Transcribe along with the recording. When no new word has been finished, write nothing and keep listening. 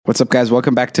What's up, guys?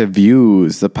 Welcome back to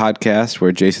Views, the podcast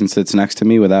where Jason sits next to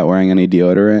me without wearing any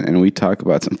deodorant, and we talk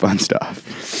about some fun stuff.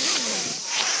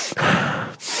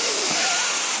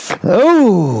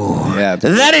 Oh, yeah,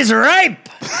 that is ripe.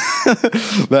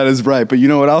 That is right. But you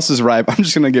know what else is ripe? I'm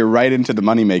just going to get right into the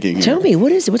money making here. Tell me,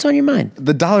 what is it? What's on your mind?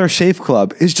 The Dollar Shave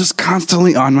Club is just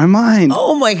constantly on my mind.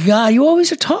 Oh my God, you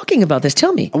always are talking about this.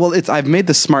 Tell me. Well, I've made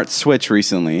the smart switch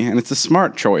recently, and it's a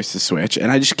smart choice to switch,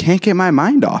 and I just can't get my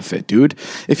mind off it, dude.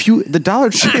 The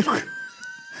Dollar Shave...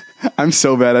 I'm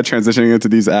so bad at transitioning into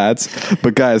these ads.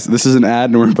 But guys, this is an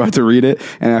ad and we're about to read it.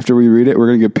 And after we read it, we're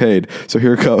going to get paid. So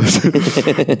here it goes.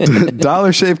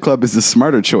 Dollar Shave Club is the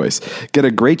smarter choice. Get a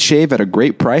great shave at a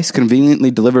great price, conveniently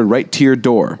delivered right to your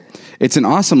door. It's an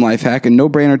awesome life hack and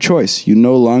no-brainer choice. You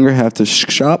no longer have to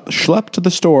schlep to the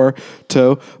store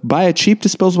to buy a cheap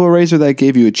disposable razor that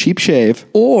gave you a cheap shave.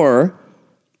 Or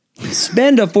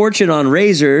spend a fortune on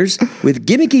razors with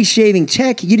gimmicky shaving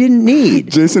tech you didn't need.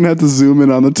 Jason had to zoom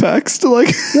in on the text.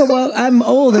 Yeah, well, I'm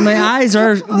old and my eyes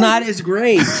are not as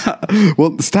great.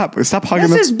 Well, stop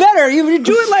hugging. This is better. You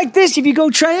do it like this. If you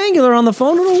go triangular on the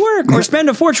phone, it'll work. Or spend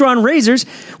a fortune on razors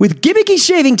with gimmicky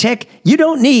shaving tech you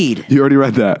don't need. You already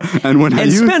read that. And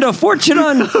spend a fortune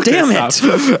on, damn it.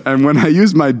 And when I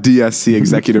use my DSC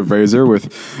Executive Razor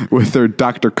with their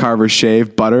Dr. Carver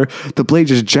Shave Butter, the blade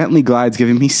just gently glides,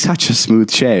 giving me such a smooth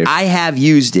shave. I have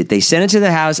used it. They sent it to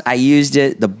the house. I used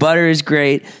it. The butter is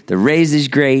great. The razor is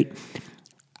great.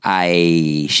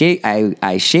 I shaved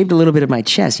a little bit of my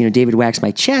chest. You know, David waxed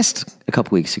my chest a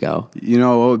couple weeks ago. You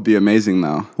know what would be amazing,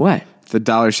 though? What? The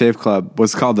Dollar Shave Club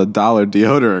was called the Dollar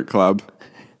Deodorant Club.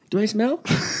 Do I smell?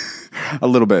 A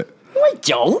little bit. No, I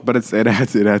don't. But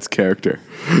it adds character.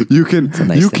 You can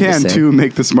to too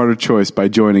make the smarter choice by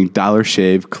joining Dollar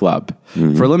Shave Club.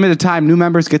 Mm-hmm. For a limited time, new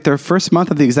members get their first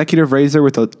month of the Executive Razor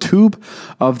with a tube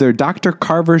of their Dr.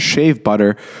 Carver Shave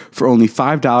Butter for only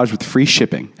 $5 with free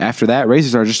shipping. After that,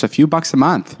 razors are just a few bucks a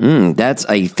month. That's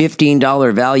a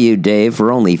 $15 value, Dave,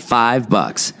 for only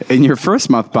 $5. In your first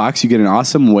month box, you get an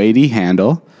awesome weighty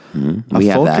handle. Mm-hmm.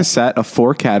 A full cassette of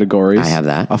 4 categories. I have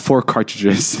that. Of 4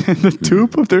 cartridges. And the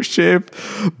tube of their shaved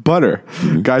butter.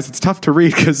 Mm-hmm. Guys, it's tough to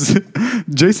read because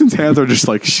Jason's hands are just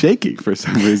like shaking for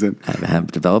some reason. I'm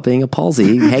developing a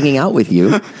palsy hanging out with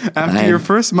you. After your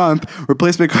first month,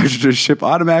 replacement cartridges ship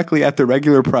automatically at the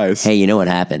regular price. Hey, you know what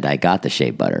happened? I got the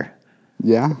shave butter.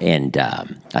 Yeah? And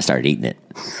I started eating it.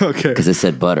 Okay. Because it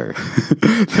said butter.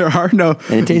 And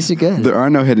it tasted good. There are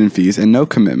no hidden fees and no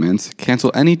commitments.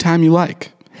 Cancel anytime you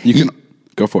like. You can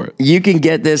go for it. You can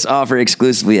get this offer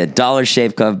exclusively at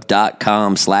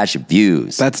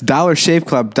dollarshaveclub.com/views. That's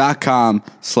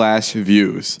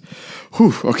dollarshaveclub.com/views.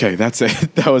 Whew, okay, that's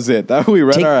it. That was it. We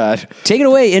read our ad. Take it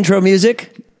away, intro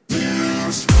music.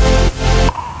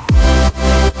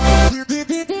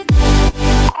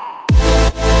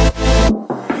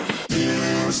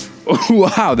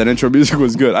 Wow, that intro music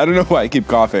was good. I don't know why I keep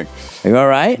coughing. Are you all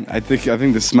right? I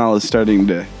think the smell is starting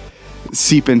to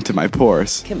seep into my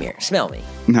pores. Come here, smell me.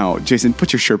 No, Jason,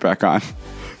 put your shirt back on.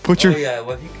 Well,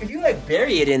 if you like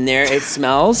bury it in there, it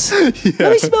smells. Yeah.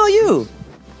 Let me smell you.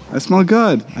 I smell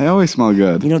good. I always smell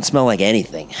good. You don't smell like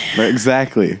anything. Right,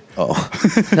 exactly. Oh.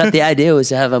 I thought the idea was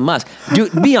to have a musk.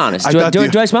 Be honest. Do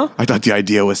I smell? I thought the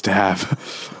idea was to have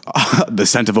the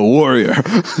scent of a warrior.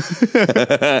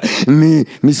 me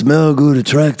smell good,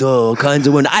 attract all kinds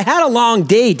of women. I had a long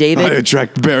day, David. I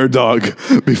attract bear dog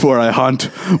before I hunt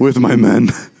with my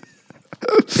men.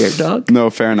 Bear dog? No,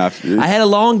 fair enough. I had a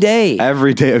long day.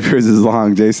 Every day of yours is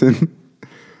long, Jason.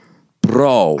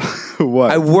 Bro.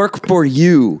 What? I work for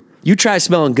you. You try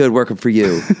smelling good working for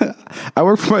you. I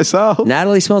work for myself.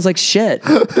 Natalie smells like shit.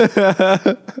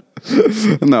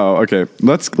 No, okay.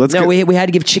 Let's. No, we had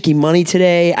to give Chicky money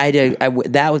today.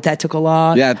 That took a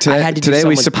lot. Yeah, I had to do some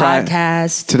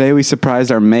podcast. Today we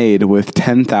surprised our maid with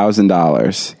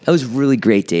 $10,000. That was really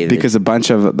great, David. Because a bunch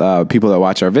of people that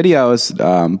watch our videos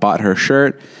bought her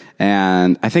shirt.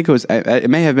 And I think it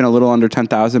may have been a little under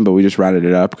 10,000, but we just rounded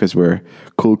it up because we're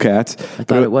cool cats. I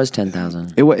thought it was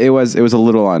 10,000. It was a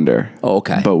little under. Oh,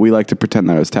 okay. But we like to pretend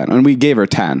that it was 10. And we gave her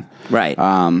 10. Right.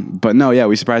 But no, yeah,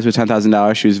 we surprised her with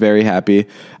 $10,000. She was very happy.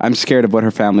 I'm scared of what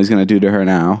her family's going to do to her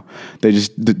now. They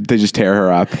just tear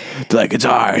her up. They're like, it's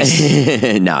ours.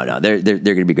 No, they're going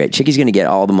to be great. Chicky's going to get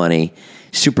all the money.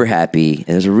 Super happy. And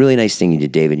there's a really nice thing you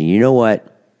did, David. And you know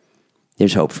what?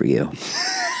 There's hope for you.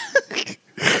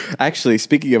 Actually,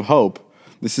 speaking of hope,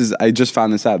 I just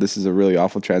found this out. This is a really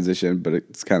awful transition, but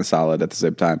it's kind of solid at the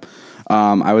same time.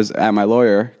 I was at my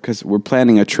lawyer because we're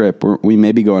planning a trip. We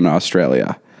may be going to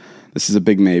Australia. This is a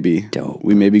big maybe. Dope.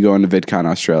 We may be going to VidCon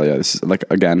Australia. This is like,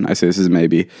 again, I say this is a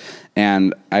maybe.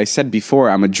 And I said before,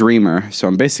 I'm a dreamer, so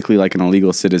I'm basically like an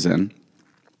illegal citizen.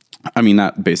 I mean,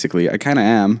 not basically, I kind of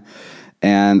am.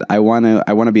 And I want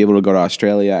to be able to go to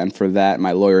Australia, and for that,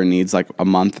 my lawyer needs like a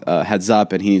month heads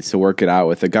up, and he needs to work it out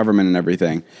with the government and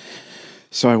everything.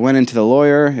 So I went into the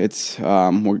lawyer. It's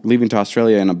we're leaving to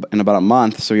Australia in about a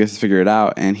month, so he has to figure it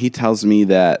out. And he tells me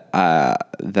that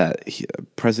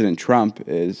President Trump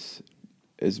is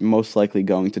most likely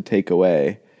going to take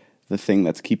away the thing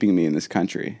that's keeping me in this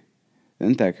country.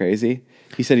 Isn't that crazy?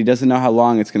 He said he doesn't know how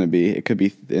long it's going to be. It could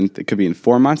be in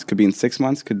 4 months, could be in 6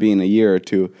 months, could be in a year or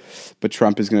two. But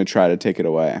Trump is going to try to take it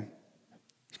away.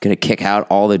 He's going to kick out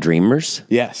all the dreamers?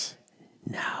 Yes.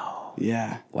 No.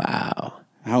 Yeah. Wow.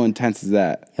 How intense is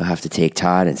that? You'll have to take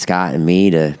Todd and Scott and me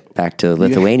back to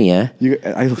Lithuania.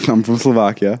 I'm from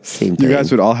Slovakia. Same You thing. guys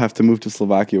would all have to move to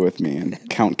Slovakia with me and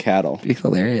count cattle. It'd be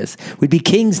hilarious. We'd be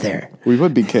kings there. We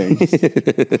would be kings.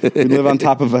 We'd live on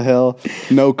top of a hill,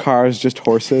 no cars, just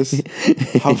horses.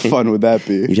 How fun would that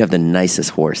be? You'd have the nicest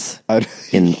horse I'd-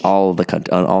 in all the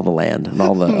country, on all the land, and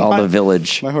all the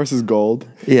village. My horse is gold.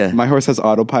 Yeah. My horse has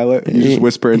autopilot. You just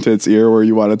whisper into its ear where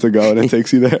you want it to go, and it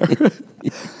takes you there.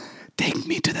 Take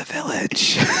me to the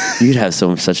village. You'd have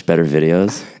such better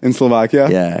videos. In Slovakia?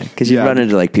 Yeah, because you Yeah. run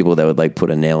into like people that would like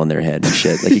put a nail in their head and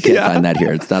shit. Like you can't Yeah. find that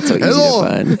here. It's not so easy Hello. to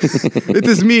find. It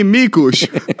is me, Mikush.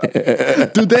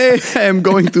 Today I am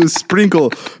going to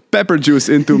sprinkle pepper juice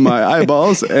into my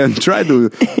eyeballs and try to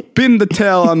pin the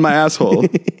tail on my asshole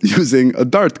using a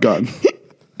dart gun.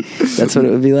 That's what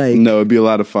it would be like. No, it'd be a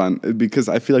lot of fun because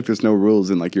I feel like there's no rules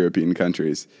in like European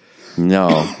countries.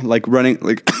 No. Like running,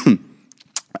 like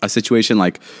a situation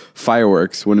like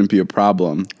fireworks wouldn't be a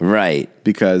problem Right.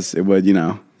 because it would,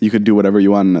 you could do whatever you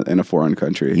want in a foreign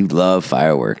country. You love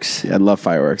fireworks. Yeah, I love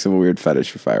fireworks. I have a weird fetish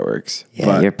for fireworks. Yeah,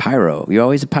 But you're pyro. You're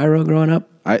always a pyro growing up?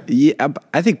 I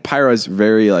think pyro is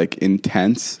very like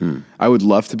intense. I would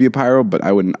love to be a pyro, but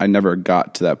I never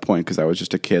got to that point because I was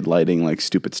just a kid lighting like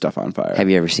stupid stuff on fire. Have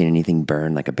you ever seen anything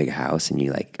burn like a big house and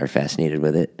you like are fascinated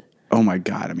with it? Oh my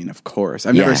God. I mean, of course.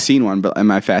 I've Yeah. never seen one, but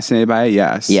am I fascinated by it?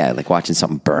 Yes. Yeah, like watching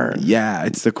something burn. Yeah,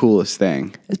 it's the coolest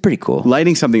thing. It's pretty cool.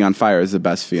 Lighting something on fire is the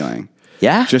best feeling.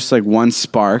 Yeah? Just like one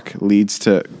spark leads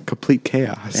to complete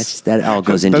chaos. That all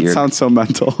goes into that your... sounds so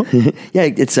mental. Yeah,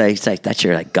 it's like that's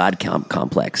your like God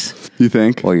complex You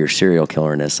think? or your serial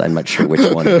killerness. I'm not sure which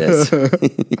one it is.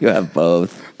 You have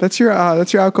both. That's your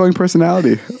outgoing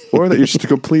personality, or that you're just a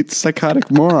complete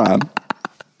psychotic moron.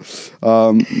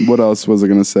 What else was I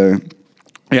gonna say?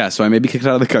 Yeah, so I may be kicked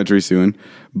out of the country soon,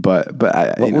 but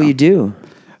What will you do?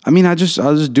 I mean, I'll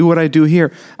just do what I do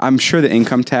here. I'm sure the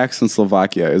income tax in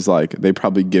Slovakia is like they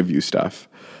probably give you stuff.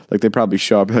 Like they probably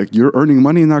show up like you're earning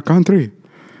money in our country.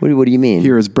 What do you mean?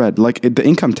 Here is bread. Like the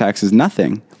income tax is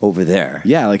nothing. Over there.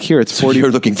 Yeah, like here it's So 40.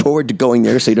 you're looking forward to going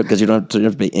there because you don't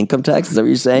have to pay income tax? Is that what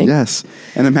you're saying? Yes,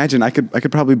 and imagine I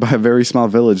could probably buy a very small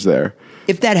village there.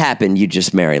 If that happened, you'd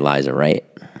just marry Liza, right?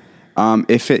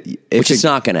 Which Which is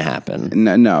not going to happen.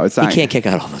 no, it's He not. can't kick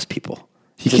out all those people.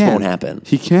 He It just can. won't happen.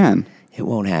 He can. It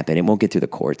won't happen. It won't get through the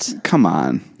courts. Come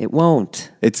on, It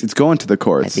won't. it's going to the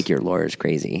courts. I think your lawyer's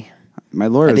crazy. My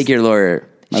lawyer. I think your lawyer...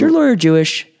 Is your lawyer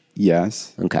Jewish?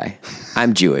 Yes. Okay.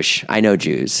 I'm Jewish. I know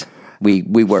Jews. We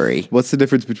worry. What's the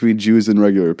difference between Jews and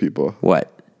regular people?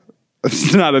 What?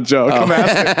 It's not a joke. Oh. I'm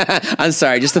asking. I'm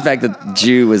sorry. Just the fact that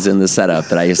Jew was in the setup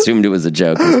that I assumed it was a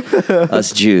joke.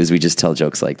 Us Jews, we just tell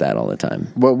jokes like that all the time.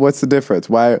 What's the difference?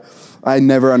 Why? I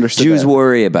never understood. Jews that.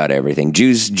 worry about everything.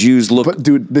 Jews look. But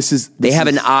dude, They have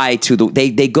an eye to the.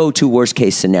 They go to worst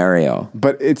case scenario.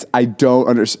 But I don't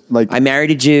understand. Like I married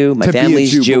a Jew. My to be a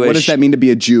family's Jew, Jewish. but what does that mean to be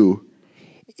a Jew?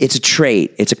 It's a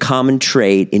trait. It's a common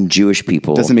trait in Jewish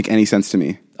people. Doesn't make any sense to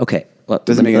me. Okay. Well,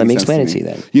 Doesn't make let any me sense explain it me. to you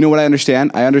then. You know what I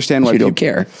understand? I understand why You don't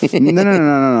people- care.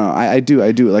 No. I do.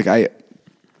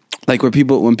 Like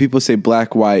when people say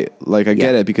black, white, like I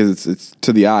get Yeah. it because it's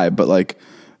to the eye, but like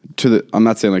I'm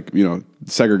not saying like,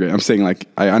 segregate. I'm saying like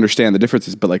I understand the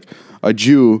differences, but like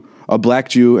a black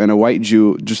Jew and a white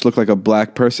Jew just look like a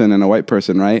black person and a white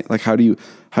person, right? Like how do you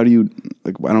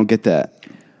like I don't get that.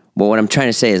 Well, what I'm trying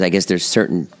to say is, I guess there's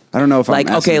certain. I don't know if I'm like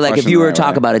asking okay, the like if question you the were right to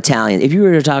talk way. about Italian, if you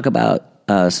were to talk about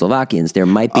Slovakians, there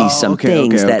might be some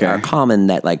things that are common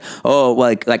that like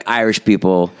like Irish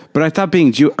people. But I thought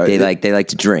being Jew They like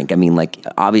to drink. I mean, like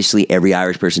obviously every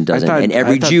Irish person doesn't, and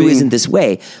every I thought Jew being- isn't this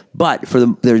way. But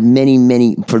there's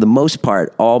many for the most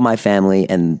part, all my family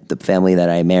and the family that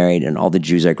I married and all the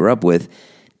Jews I grew up with,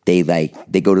 they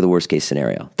go to the worst case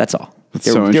scenario. That's all.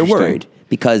 so They're interesting. worried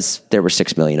because there were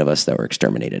 6 million of us that were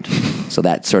exterminated. So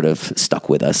that sort of stuck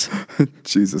with us.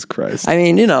 Jesus Christ. I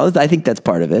mean, I think that's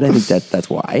part of it. I think that's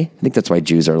why. I think that's why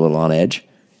Jews are a little on edge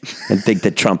and think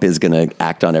that Trump is going to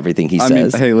act on everything he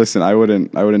says. Hey, listen, I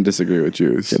wouldn't disagree with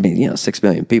Jews. I mean, 6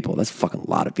 million people. That's a fucking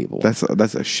lot of people. That's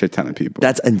a shit ton of people.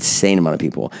 That's an insane amount of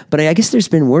people. But I guess there's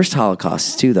been worse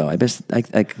Holocausts too, though. I guess there's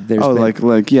different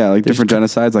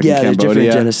genocides, like in Cambodia. There's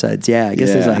different genocides. Yeah, I guess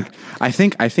there's like. I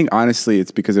think honestly,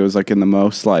 it's because it was like in the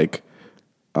most like,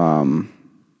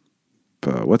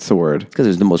 what's the word? Because it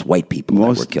was the most white people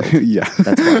that were killed. Yeah,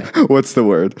 that's why. What's the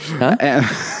word? Huh?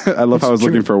 I love how I was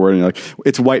looking for a word, and you're like,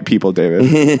 it's white people,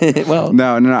 David. Well,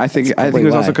 no. I think it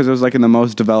was also because it was like in the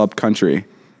most developed country.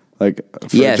 Like for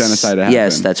genocide to happen.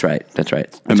 Yes, that's right. That's a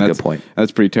good point.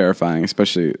 That's pretty terrifying,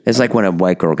 especially. It's like when a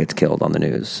white girl gets killed on the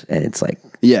news, and it's like,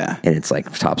 and it's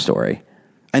like top story.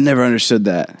 I never understood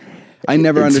that. I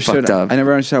never understood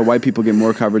how white people get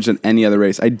more coverage than any other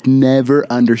race. I never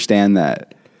understand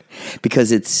that.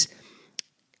 Because I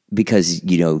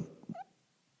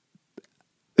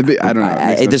don't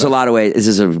know. There's a lot of ways. This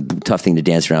is a tough thing to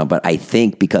dance around, but I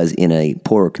think because in a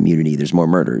poorer community, there's more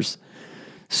murders.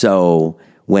 So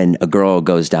when a girl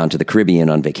goes down to the Caribbean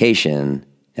on vacation,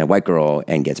 and a white girl,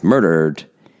 and gets murdered,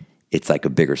 it's like a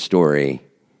bigger story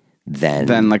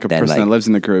than like a person that lives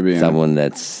in the Caribbean. Someone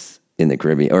that's in the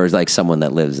Caribbean, or is like someone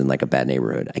that lives in like a bad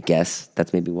neighborhood. I guess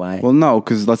that's maybe why. Well, no,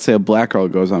 because let's say a black girl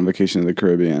goes on vacation to the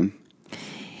Caribbean.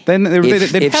 Then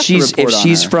if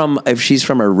she's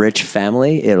from a rich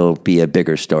family, it'll be a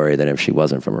bigger story than if she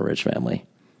wasn't from a rich family.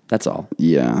 That's all.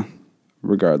 Yeah.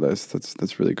 Regardless,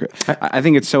 that's really great. I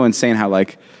think it's so insane how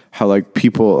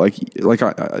people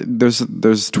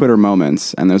there's Twitter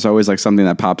moments, and there's always like something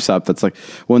that pops up that's like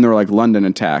when there were like London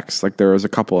attacks. Like there was a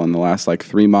couple in the last like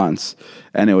 3 months,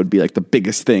 and it would be like the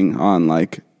biggest thing on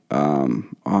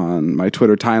on my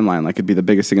Twitter timeline. Like it'd be the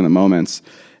biggest thing in the moments.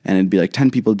 And it'd be like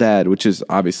 10 people dead, which is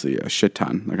obviously a shit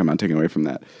ton. Like I'm not taking away from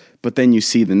that. But then you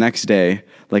see the next day,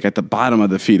 like at the bottom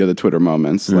of the feed of the Twitter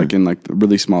moments, like in like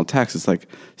really small text, it's like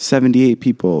 78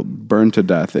 people burned to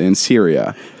death in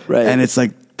Syria. Right. And it's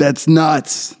like, that's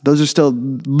nuts. Those are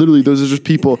just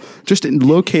people just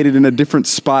located in a different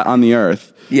spot on the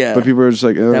earth. Yeah. But people are just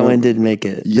like, oh. That one didn't make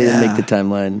it. Yeah. They didn't make the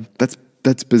timeline.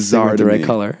 That's bizarre to me. The right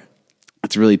color.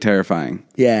 It's really terrifying.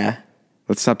 Yeah.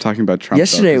 Let's stop talking about Trump.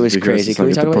 Yesterday was crazy. Can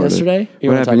we talk about yesterday?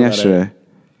 What happened yesterday?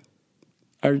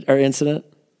 Our incident.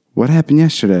 What happened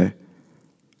yesterday?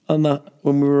 When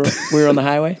we were on the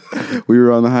highway. We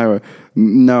were on the highway.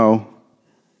 No.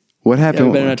 What happened?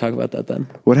 Yeah, we better not talk about that then.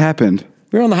 What happened?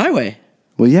 We were on the highway.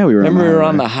 Well, yeah, we were. Remember, on the we were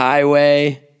on the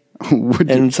highway,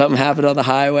 and something happened on the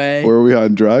highway. Were we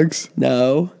on drugs?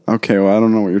 No. Okay, well, I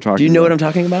don't know what you're talking about. Do you know what I'm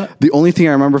talking about? The only thing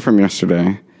I remember from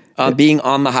yesterday. Being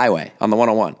on the highway, on the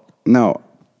 101. No.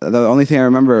 The only thing I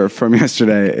remember from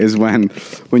yesterday is when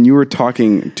you were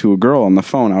talking to a girl on the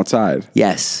phone outside.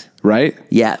 Yes. Right?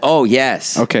 Yeah. Oh,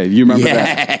 yes. Okay, you remember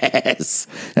that? Yes.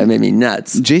 That made me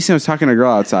nuts. Jason was talking to a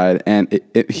girl outside, and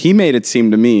he made it seem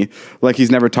to me like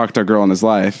he's never talked to a girl in his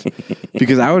life.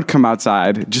 Because I would come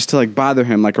outside just to like bother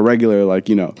him like a regular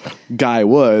guy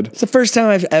would. It's the first time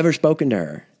I've ever spoken to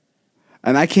her.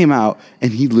 And I came out,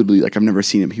 and he literally, I've never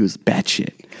seen him. He was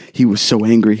batshit. He was so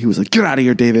angry. He was like, "Get out of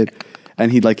here, David."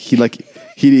 And it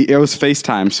was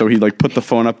FaceTime, so he like put the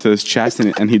phone up to his chest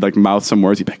and he'd like mouth some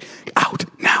words. He'd be like, "Out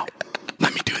now,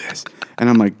 let me do this." And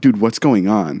I'm like, "Dude, what's going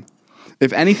on?"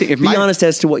 If anything, be honest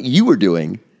as to what you were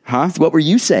doing. Huh? What were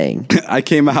you saying? I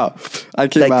came out.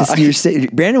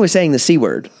 Brandon was saying the C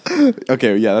word.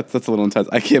 Okay, yeah, that's a little intense.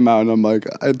 I came out and I'm like,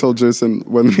 I told Jason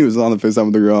when he was on the FaceTime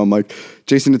with the girl, I'm like,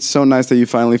 "Jason, it's so nice that you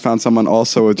finally found someone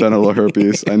also with genital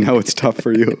herpes. I know it's tough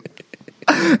for you."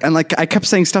 And like I kept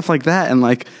saying stuff like that, and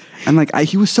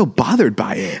he was so bothered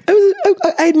by it.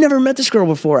 I had never met this girl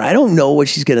before. I don't know what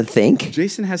she's gonna think.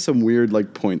 Jason has some weird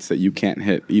like points that you can't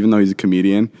hit, even though he's a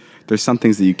comedian. There's some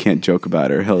things that you can't joke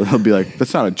about, or he'll be like,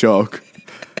 "That's not a joke.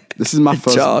 This is my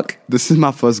first joke. This is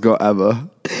my first go ever."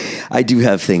 I do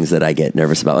have things that I get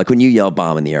nervous about. Like when you yell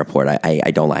bomb in the airport,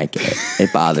 I don't like it.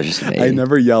 It bothers me. I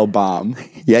never yell bomb.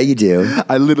 Yeah, you do.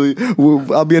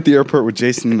 I'll be at the airport with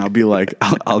Jason and I'll be like,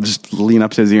 I'll just lean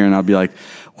up to his ear and I'll be like,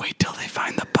 "Wait till they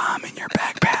find the bomb in your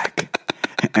backpack."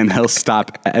 And he'll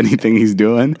stop anything he's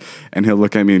doing and he'll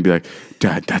look at me and be like,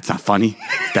 "Dad, that's not funny.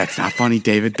 That's not funny,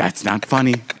 David. That's not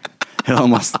funny." He'll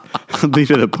be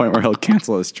to the point where he'll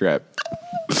cancel his trip.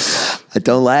 I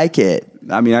don't like it.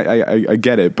 I mean, I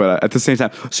get it, but at the same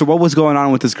time, so what was going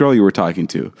on with this girl you were talking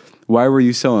to? Why were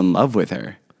you so in love with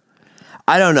her?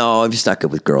 I don't know. I'm just not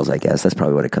good with girls, I guess. That's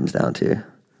probably what it comes down to.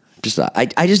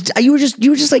 You were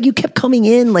just like, you kept coming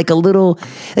in like a little,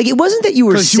 like it wasn't that you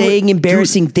were saying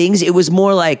embarrassing things. It was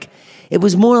more like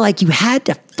you had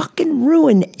to fucking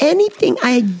ruin anything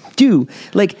I do.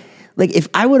 Like if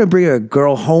I want to bring a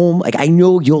girl home, like I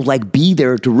know you'll like be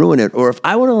there to ruin it. Or if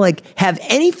I want to like have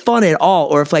any fun at all,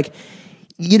 or if like,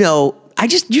 you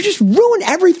just ruin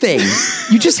everything.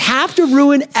 You just have to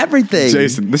ruin everything.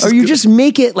 Jason, or you just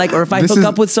make it like, or if I hook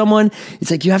up with someone,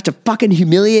 it's like you have to fucking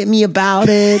humiliate me about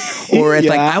it. Or if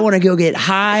like I want to go get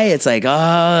high, it's like,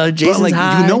 oh, Jason's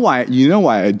high. You know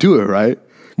why I do it, right?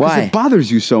 Why? It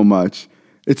bothers you so much.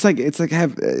 It's like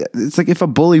if a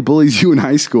bully bullies you in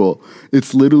high school,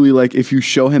 it's literally like if you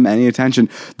show him any attention,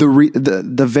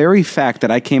 the very fact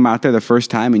that I came out there the first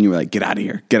time and you were like, get out of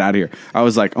here, I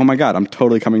was like, oh my God, I'm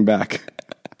totally coming back.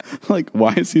 Like,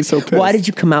 why is he so pissed? Why did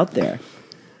you come out there?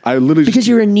 I literally because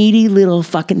you're a needy little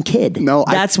fucking kid. No,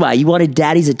 that's why you wanted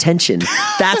daddy's attention.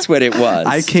 That's what it was.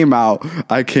 I came out.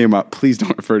 Please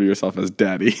don't refer to yourself as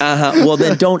daddy. Well,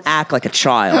 then don't act like a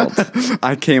child.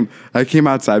 I came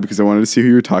outside because I wanted to see who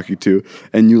you were talking to,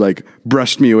 and you like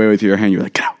brushed me away with your hand. You're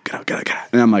like, get out.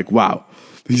 And I'm like, wow.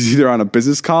 He's either on a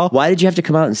business call. Why did you have to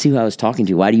come out and see who I was talking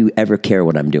to? Why do you ever care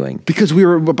what I'm doing? Because we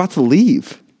were about to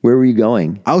leave. Where were you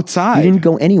going? Outside. You didn't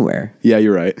go anywhere. Yeah,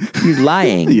 you're right. You're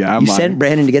lying. Yeah, I'm You lying. sent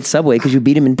Brandon to get Subway because you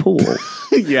beat him in pool.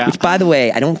 Yeah. Which, by the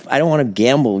way, I don't want to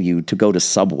gamble you to go to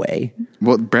Subway.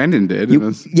 Well, Brandon did.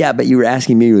 Yeah, but you were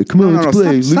asking me, like, come on, let's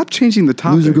play. Stop changing the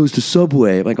topic. Loser goes to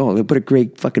Subway. I'm like, oh, what a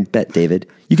great fucking bet, David.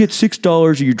 You get $6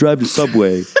 or you drive to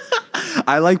Subway.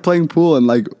 I like playing pool and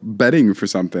like betting for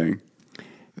something.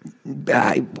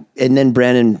 And then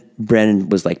Brandon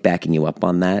was like backing you up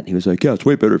on that. He was like, yeah, it's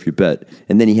way better if you bet.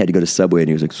 And then he had to go to Subway and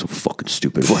he was like, so fucking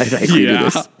stupid. Why did I agree to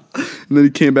this? And then he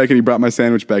came back and he brought my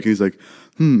sandwich back and he's like,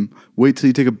 wait till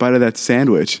you take a bite of that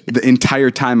sandwich. The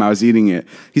entire time I was eating it,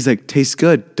 he's like, tastes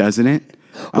good, doesn't it?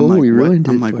 He ruined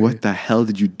it. I'm like, what the hell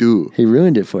did you do? He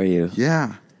ruined it for you.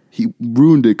 Yeah. He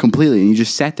ruined it completely. And he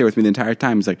just sat there with me the entire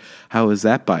time. He's like, how was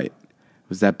that bite?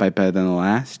 Was that bite better than the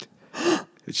last?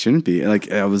 It shouldn't be.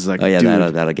 Like, I was like, oh yeah,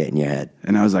 dude. that'll get in your head.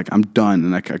 And I was like, I'm done.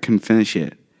 And I couldn't finish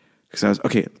it. Because I was,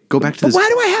 okay, go back to this. Why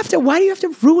do you have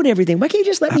to ruin everything? Why can't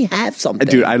you just let me have something?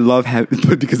 Dude, I love having,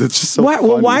 because it's just so funny.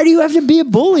 Well, why do you have to be a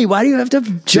bully? Why do you have to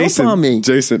jump on me?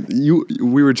 Jason,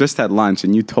 we were just at lunch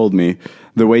and you told me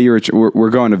the way we're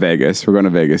going to Vegas. We're going to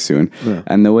Vegas soon. Yeah.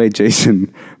 And the way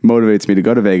Jason motivates me to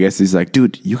go to Vegas, he's like,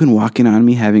 dude, you can walk in on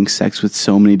me having sex with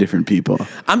so many different people.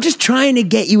 I'm just trying to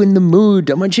get you in the mood.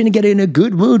 I want you to get in a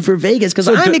good mood for Vegas because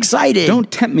I'm excited.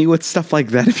 Don't tempt me with stuff like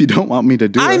that if you don't want me to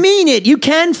do it. I mean it. You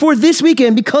can for this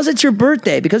weekend because it's your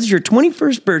birthday, because it's your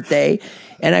 21st birthday,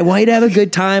 and I want you to have a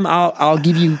good time. I'll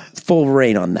give you full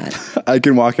reign on that. I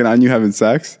can walk in on you having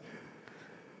sex?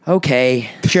 Okay,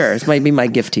 sure. This might be my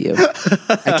gift to you.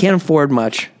 I can't afford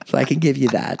much, so I can give you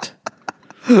that.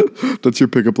 That's your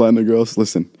pickup line to girls?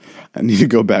 Listen, I need to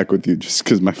go back with you just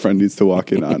because my friend needs to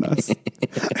walk in on us.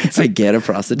 It's like, get a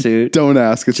prostitute. Don't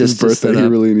ask. It's his birthday. He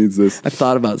really needs this. I've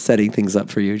thought about setting things up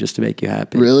for you just to make you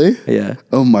happy. Really? Yeah.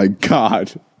 Oh my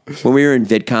God. When we were in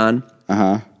VidCon,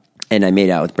 and I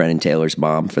made out with Brennan Taylor's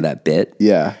mom for that bit.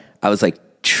 Yeah. I was like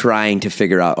trying to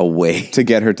figure out a way to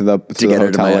get her to the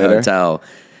my later. Hotel.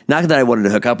 Not that I wanted to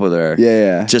hook up with her.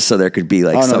 Yeah. Just so there could be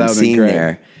like some scene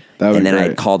there. And then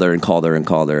I'd called her,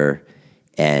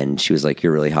 and she was like,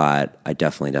 "You're really hot. I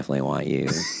definitely want you."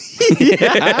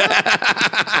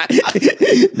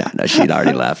 No, she'd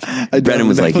already left. Brennan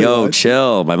was like, "Yo,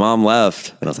 chill. My mom left,"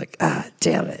 and I was like, "Ah,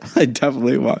 damn it." I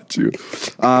definitely want you.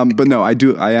 But no, I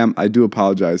do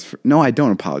apologize. No, I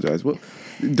don't apologize. Well,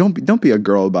 don't be a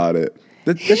girl about it.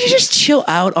 You just chill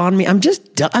out on me. I'm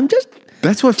just.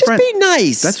 That's what. Just be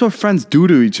nice. That's what friends do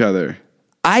to each other.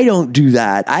 I don't do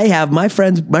that. I have my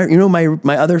friends,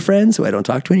 my other friends who I don't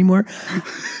talk to anymore.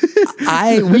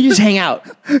 We just hang out.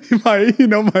 My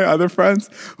other friends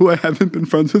who I haven't been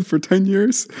friends with for 10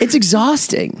 years. It's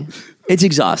exhausting.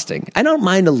 I don't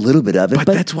mind a little bit of it, but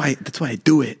that's why I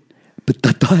do it. But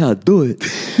that's why I do it.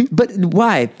 But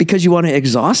why? Because you want to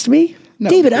exhaust me? No,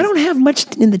 David, I don't have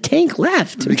much in the tank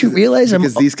left. Don't you realize?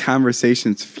 Because these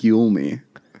conversations fuel me.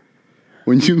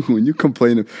 When you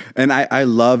complain, and I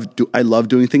love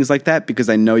doing things like that because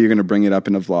I know you're going to bring it up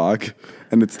in a vlog,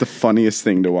 and it's the funniest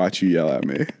thing to watch you yell at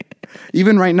me.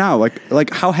 Even right now, like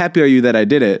how happy are you that I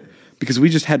did it? Because we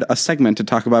just had a segment to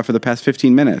talk about for the past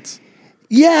 15 minutes.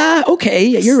 Yeah, okay,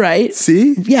 you're right.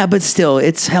 See? Yeah, but still,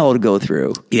 it's hell to go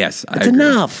through. Yes, it's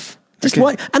enough. Just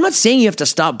okay. I'm not saying you have to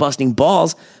stop busting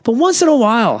balls, but once in a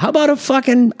while, how about a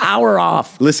fucking hour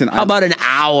off? Listen, how about an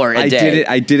hour a day?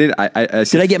 I did it. I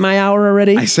did I get my hour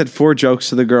already? I said 4 jokes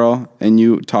to the girl and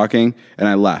you talking, and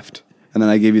I left. and then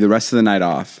I gave you the rest of the night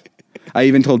off. I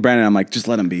even told Brandon, I'm like, just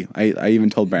let him be. I even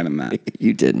told Brandon that.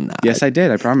 You did not. Yes, I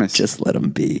did. I promise. Just let him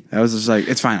be. I was just like,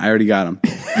 it's fine. I already got him.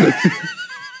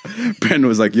 Brandon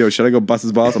was like, yo, should I go bust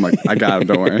his balls? I'm like, I got him.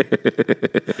 Don't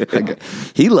worry.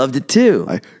 He loved it too.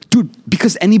 Dude,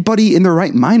 because anybody in their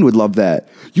right mind would love that.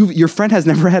 Your friend has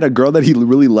never had a girl that he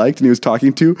really liked and he was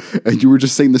talking to, and you were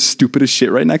just saying the stupidest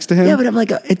shit right next to him. Yeah, but I'm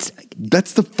like,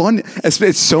 That's the fun.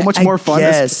 It's so much more fun.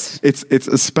 Guess. It's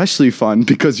especially fun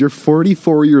because you're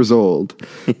 44 years old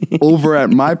over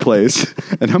at my place,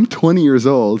 and I'm 20 years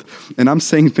old, and I'm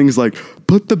saying things like,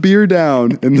 put the beer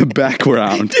down in the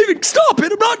background. David, stop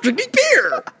it. I'm not drinking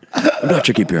beer. I'm not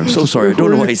drinking beer. I'm so sorry. I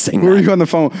don't know why he's saying that. Where were you on the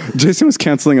phone? Jason was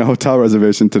canceling a hotel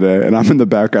reservation today, and I'm in the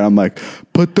background. I'm like,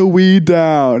 put the weed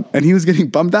down. And he was getting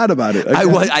bummed out about it. I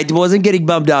wasn't getting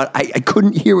bummed out. I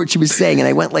couldn't hear what she was saying, and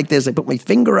I went like this. I put my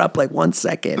finger up like 1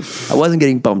 second. I wasn't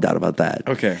getting bummed out about that.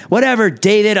 Okay. Whatever,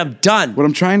 David, I'm done. What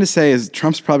I'm trying to say is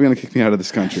Trump's probably going to kick me out of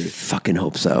this country. Fucking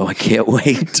hope so. I can't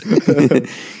wait.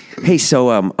 Hey, so,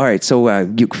 all right, so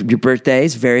your birthday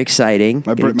is very exciting.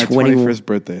 My 21st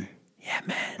birthday. Yeah,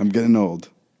 man. I'm getting old.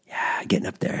 Yeah, getting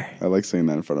up there. I like saying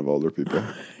that in front of older people.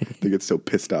 They get so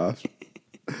pissed off.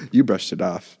 You brushed it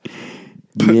off.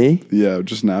 Me? Yeah,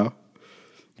 just now.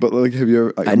 But like, have you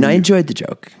ever? I enjoyed the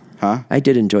joke. Huh? I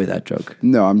did enjoy that joke.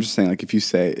 No, I'm just saying, like, if you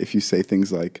say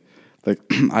things like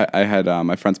I had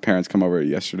my friend's parents come over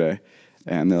yesterday,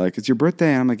 and they're like, "It's your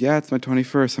birthday," and I'm like, "Yeah, it's my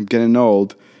 21st. I'm getting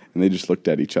old." And they just looked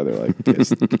at each other like, this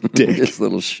dick. This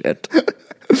little shit.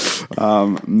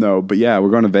 No, but yeah, we're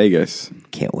going to Vegas.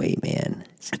 Can't wait, man.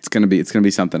 It's gonna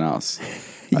be something else.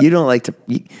 You don't like to.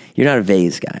 You're not a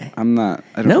Vegas guy. I'm not.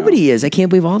 Nobody know. is. I can't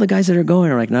believe all the guys that are going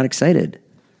are like not excited.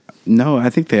 No, I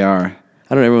think they are.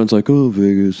 I don't know. Everyone's like, "Oh,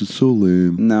 Vegas is so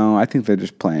lame." No, I think they're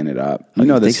just playing it up. You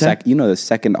know the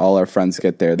second all our friends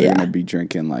get there, they're gonna be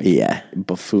drinking like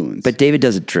buffoons. But David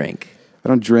doesn't drink. I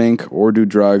don't drink or do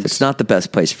drugs. It's not the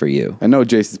best place for you. I know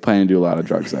Jason's planning to do a lot of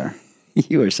drugs there.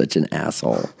 You are such an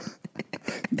asshole.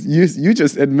 You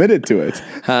just admitted to it.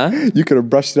 Huh? You could have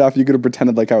brushed it off. You could have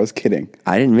pretended like I was kidding.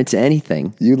 I didn't admit to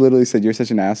anything. You literally said you're such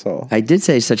an asshole. I did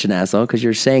say such an asshole because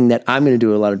you're saying that I'm going to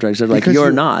do a lot of drugs. They're like,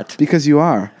 you're not. Because you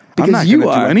are. Because I'm not you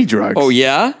going to do any drugs. Oh,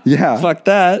 yeah? Yeah. Fuck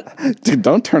that. Dude,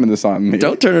 don't turn this on me.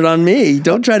 Don't turn it on me.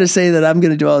 Don't try to say that I'm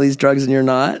going to do all these drugs and you're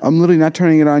not. I'm literally not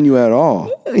turning it on you at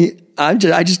all. I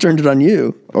just turned it on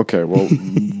you. Okay, well,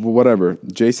 whatever.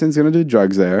 Jason's going to do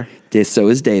drugs there. So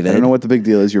is David. I don't know what the big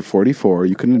deal is. You're 44.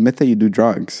 You can admit that you do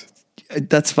drugs.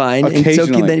 That's fine.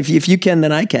 Occasionally. And so if you can,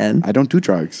 then I can. I don't do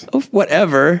drugs. Oh,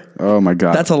 whatever. Oh, my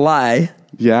God. That's a lie.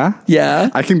 Yeah? Yeah.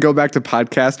 I can go back to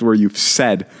podcast where you've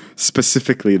said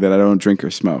specifically that I don't drink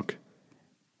or smoke.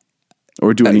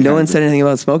 Or do anything. No one said anything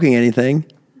about smoking anything.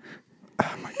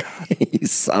 Oh, my God. You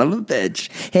son of a bitch.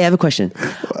 Hey, I have a question.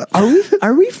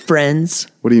 Are we friends?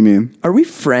 What do you mean? Are we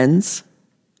friends?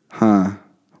 Huh.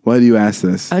 Why do you ask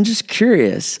this? I'm just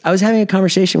curious. I was having a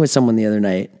conversation with someone the other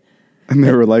night. And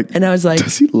they were like, and I was like,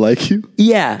 does he like you?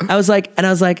 Yeah. I was like,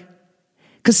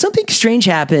 because something strange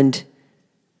happened.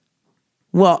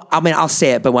 Well, I mean, I'll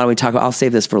say it, but why don't we talk about, I'll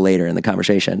save this for later in the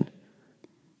conversation.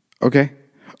 Okay.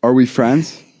 Are we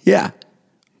friends? Yeah.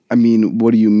 I mean,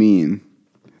 what do you mean?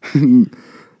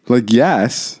 Like,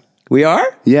 yes. We are?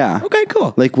 Yeah. Okay,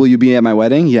 cool. Like, will you be at my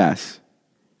wedding? Yes.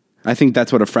 I think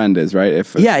that's what a friend is, right?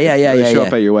 If Yeah. they show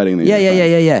up at your wedding, then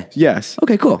Yeah. Yes.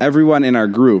 Okay, cool. Everyone in our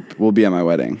group will be at my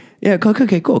wedding. Yeah,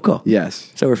 okay, cool.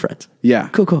 Yes. So we're friends. Yeah.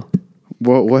 Cool.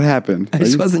 What happened? I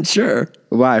just wasn't sure.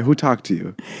 Why? Who talked to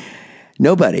you?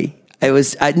 Nobody. There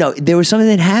was something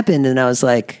that happened and I was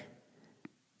like,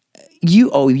 you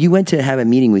went to have a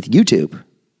meeting with YouTube.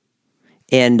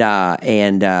 And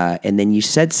then you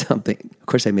said something. Of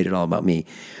course I made it all about me.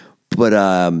 But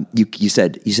you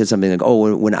said something like,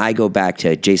 "Oh, when I go back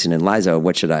to Jason and Liza,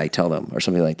 what should I tell them?" or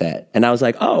something like that. And I was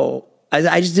like, "Oh,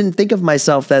 I just didn't think of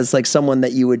myself as like someone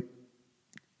that you would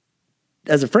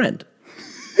as a friend."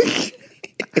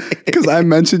 Because I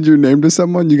mentioned your name to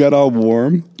someone, you got all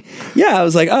warm. Yeah, I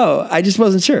was like, "Oh, I just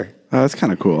wasn't sure." Oh, that's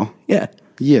kind of cool. Yeah.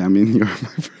 Yeah, I mean, you're my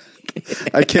friend.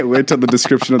 I can't wait till the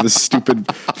description of this stupid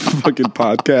fucking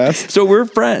podcast. So we're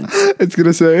friends. It's going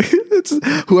to say,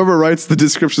 whoever writes the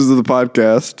descriptions of the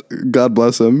podcast, God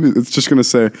bless them, it's just going to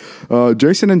say,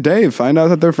 Jason and Dave find out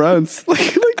that they're friends.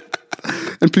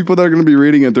 And people that are going to be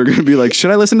reading it, they're going to be like,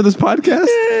 should I listen to this podcast?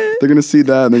 They're going to see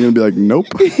that and they're going to be like, nope.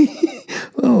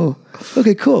 Oh,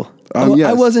 okay, cool. Yes.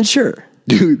 I wasn't sure.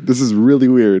 Dude, this is really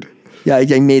weird. Yeah,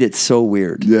 I made it so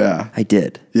weird. Yeah. I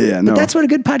did. Yeah, no. But that's what a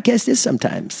good podcast is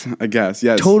sometimes. I guess,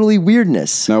 yes. Totally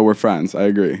weirdness. No, we're friends. I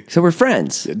agree. So we're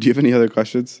friends. Do you have any other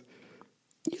questions?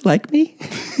 You like me?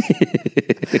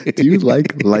 Do you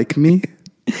like me?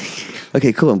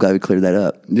 Okay, cool. I'm glad we cleared that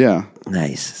up. Yeah.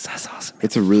 Nice. That's awesome.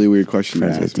 It's a really weird question to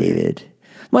Friends with ask me. David.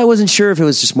 Well, I wasn't sure if it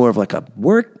was just more of like a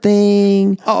work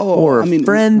thing or a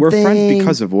friend we're thing. friends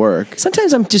because of work.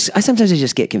 Sometimes I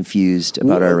just get confused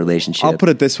about our relationship. I'll put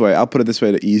it this way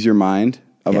to ease your mind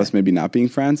of us maybe not being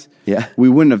friends. Yeah. We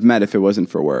wouldn't have met if it wasn't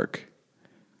for work.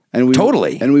 And we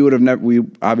Totally. And we would have never. We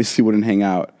obviously wouldn't hang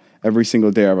out every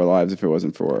single day of our lives if it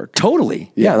wasn't for work.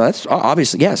 Totally. Yeah, that's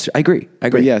obviously. Yes, I agree.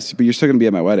 But you're still going to be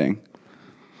at my wedding.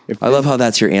 I love how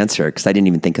that's your answer because I didn't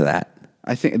even think of that.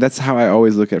 I think that's how I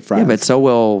always look at friends. Yeah, but so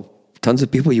will tons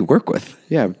of people you work with.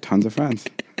 Yeah, tons of friends.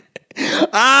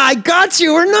 I got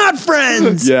you. We're not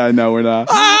friends. Yeah, no, we're not.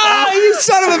 You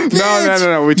son of a bitch.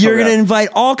 No. You're going to invite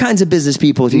all kinds of business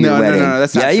people to your wedding. No,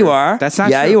 that's not Yeah, true. you are. That's not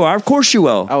Yeah, true. you are. Of course you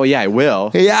will. Oh yeah, I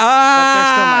will.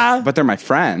 Yeah. But they're my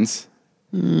friends.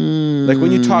 Like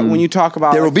when you talk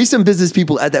about There will be some business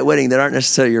people at that wedding that aren't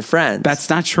necessarily your friends. That's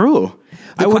not true.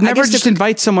 I I would never guess just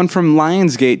invite someone from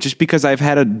Lionsgate just because I've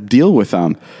had a deal with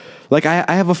them. Like I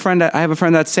have a friend at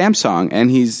Samsung and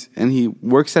he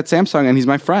works at Samsung and he's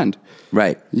my friend.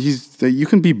 right. You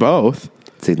can be both.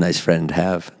 It's a nice friend to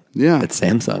have. Yeah. At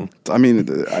Samsung. I mean,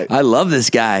 I love this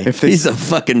guy. He's the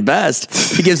fucking best.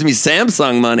 He gives me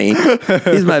Samsung money.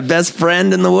 He's my best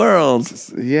friend in the world.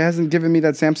 he hasn't given me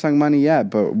that Samsung money yet,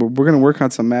 but we're gonna work on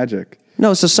some magic.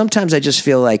 No, so sometimes I just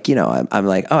feel like, I'm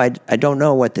like, oh, I don't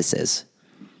know what this is.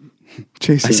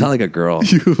 Jason, I sound like a girl.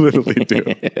 you literally do.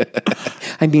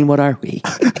 I mean, what are we?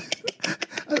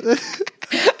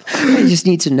 I just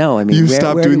need to know. I mean, You where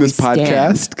stopped do doing we this stand?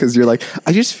 podcast because you're like,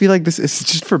 I just feel like this is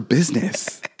just for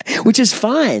business. Which is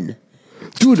fine.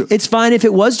 Dude, It's fine if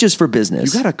it was just for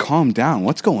business. you gotta calm down.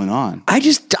 What's going on? I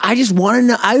just want to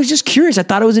know. I was just curious. I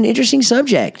thought it was an interesting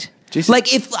subject. Jason-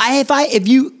 Like if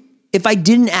I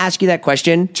didn't ask you that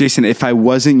question, Jason, if I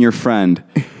wasn't your friend,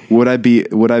 would I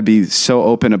be so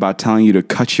open about telling you to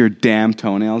cut your damn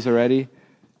toenails already?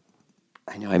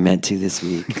 I know I meant to this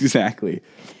week. Exactly.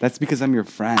 That's because I'm your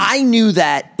friend. I knew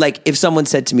that, like, if someone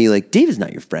said to me, like, David's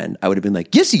not your friend, I would have been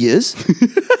like, yes, he is.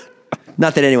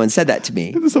 Not that anyone said that to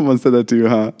me. Someone said that to you,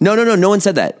 huh? No, no one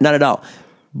said that. Not at all.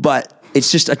 But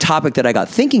it's just a topic that I got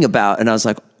thinking about, and I was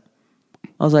like,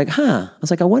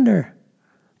 I wonder.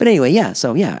 But anyway, yeah.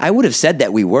 So, yeah, I would have said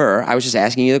that we were. I was just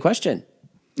asking you the question.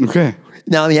 Okay.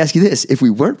 Now, let me ask you this. If we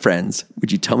weren't friends,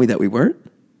 would you tell me that we weren't?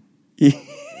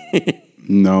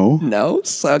 No. No?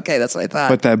 So, okay, that's what I thought.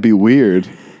 But that'd be weird.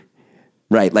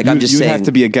 Right, like I'm just saying. You'd have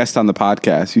to be a guest on the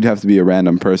podcast. You'd have to be a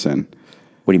random person.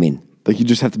 What do you mean? Like you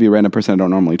just have to be a random person I don't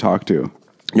normally talk to.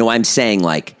 No, I'm saying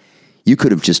like you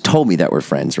could have just told me that we're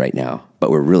friends right now,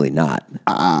 but we're really not.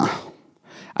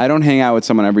 I don't hang out with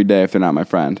someone every day if they're not my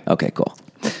friend. Okay, cool.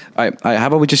 All right, how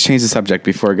about we just change the subject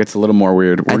before it gets a little more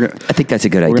weird? I think that's a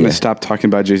good We're idea. going to stop talking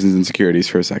about Jason's insecurities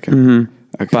for a second.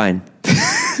 Okay. Fine.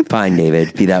 Fine,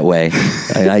 David. Be that way.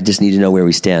 I just need to know where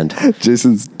we stand.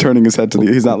 Jason's turning his head to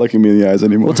he's not looking me in the eyes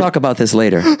anymore. We'll talk about this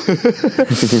later when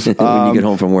you get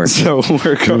home from work. So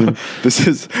we're going. This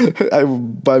is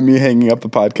by me hanging up the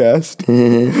podcast.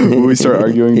 When we start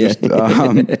arguing, just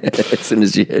As soon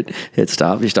as you hit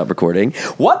stop, you stop recording.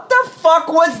 What the fuck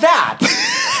was that?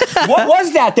 What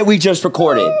was that we just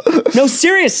recorded? No,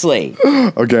 seriously.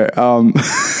 okay.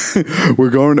 We're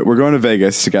going to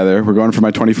Vegas together. We're going for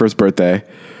my 21st birthday,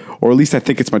 or at least I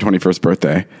think it's my 21st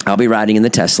birthday. I'll be riding in the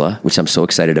Tesla, which I'm so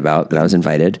excited about that I was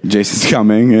invited. Jason's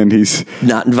coming, and he's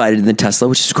Not invited in the Tesla,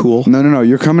 which is cool. no.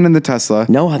 You're coming in the Tesla.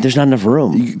 No, there's not enough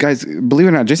room. You guys, believe it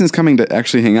or not, Jason's coming to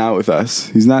actually hang out with us.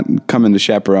 He's not coming to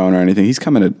chaperone or anything. He's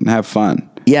coming to have fun.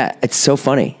 Yeah, it's so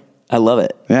funny. I love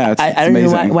it. Yeah, it's I don't know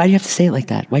amazing. why do you have to say it like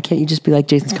that? Why can't you just be like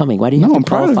Jason's coming? Why do you No, have I'm to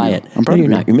proud of qualify you. it? I'm proud no, of you're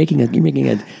you. not. You're making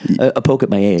a poke at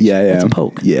my age. Yeah. It's a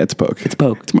poke. Yeah, it's a poke. It's a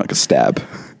poke. It's more like a stab.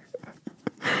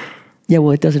 Yeah,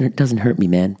 well, it doesn't hurt me,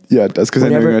 man. Yeah, it does, because I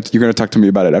know Whatever. you're going to talk to me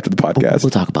about it after the podcast. We'll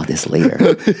talk about this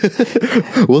later.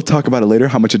 We'll talk about it later.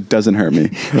 How much it doesn't hurt me.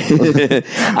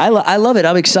 I love it.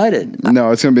 I'm excited.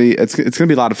 No, it's gonna be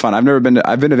a lot of fun.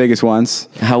 I've been to Vegas once.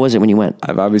 How was it when you went?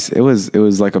 It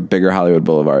was like a bigger Hollywood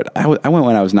Boulevard. I went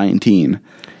when I was 19.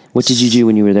 What did you do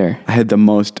when you were there? I had the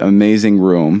most amazing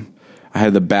room. I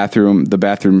had the bathroom. The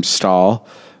bathroom stall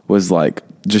was like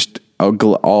just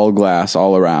all glass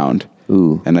all around.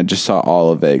 Ooh. And I just saw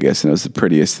all of Vegas, and it was the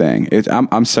prettiest thing.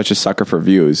 I'm such a sucker for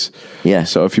views. Yeah.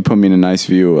 So if you put me in a nice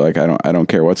view, like I don't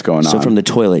care what's going on. So from the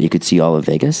toilet, you could see all of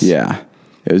Vegas? Yeah,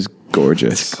 it was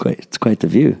gorgeous. It's quite the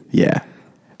view. Yeah.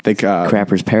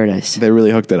 Crapper's paradise. They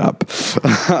really hooked it up.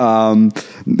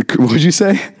 What would you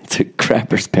say? It's a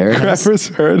crapper's paradise. Crapper's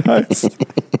paradise.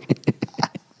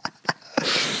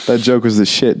 That joke was the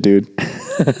shit, dude.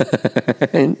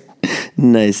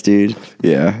 Nice, dude.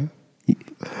 Yeah.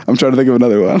 I'm trying to think of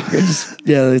another one.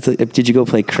 Yeah, it's like, did you go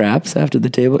play craps after the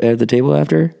table? At the table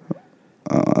after?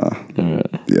 Yeah,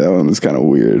 that one was kind of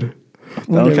weird. That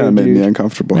one kind of made me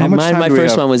uncomfortable. How much time my do we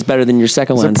first have? one was better than your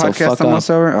second Is one, the so podcast fuck almost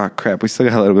off. over? Oh crap, we still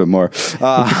got a little bit more.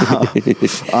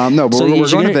 No, but So we're you're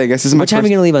going to Vegas. This is my what time are first-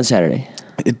 you going to leave on Saturday?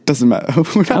 It doesn't matter.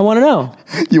 I want to know.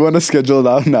 You want to schedule it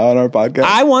out now on our podcast?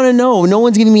 I want to know. No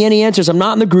one's giving me any answers. I'm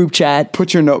not in the group chat.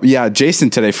 Put your note. Yeah,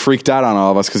 Jason today freaked out on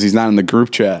all of us because he's not in the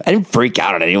group chat. I didn't freak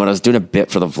out on anyone. I was doing a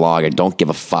bit for the vlog. I don't give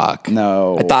a fuck.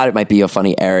 No. I thought it might be a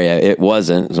funny area. It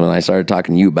wasn't. So when I started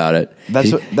talking to you about it,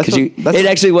 it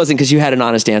actually wasn't because you had an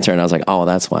honest answer, and I was like, oh,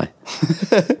 that's why.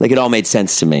 Like it all made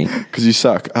sense to me. Because you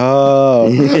suck. Oh.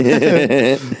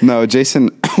 No, Jason,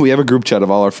 we have a group chat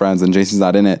of all our friends, and Jason's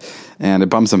not in it, and it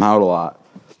bums him out a lot.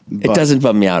 It doesn't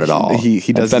bum me out at all. He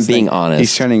does. If I'm this being thing. honest.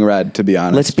 He's turning red, to be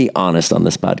honest. Let's be honest on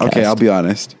this podcast. Okay, I'll be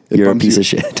honest. It You're a bums piece you- of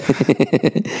shit.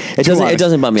 It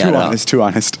doesn't bum me out at all. Too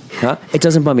honest. Huh? It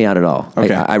doesn't bum me out at all.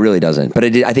 Okay. I really doesn't. But I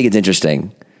think it's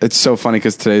interesting. It's so funny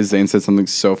because today Zane said something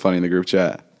so funny in the group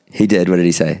chat. He did. What did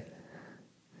he say?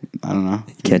 I don't know.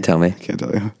 You can't tell me. Can't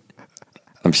tell you.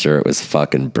 I'm sure it was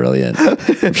fucking brilliant.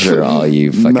 I'm sure all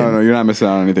you fucking... No, you're not missing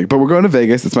out on anything. But we're going to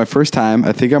Vegas. It's my first time.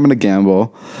 I think I'm going to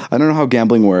gamble. I don't know how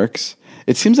gambling works.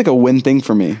 It seems like a win thing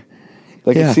for me.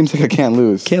 Like Yeah. it seems like I can't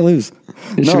lose. Can't lose.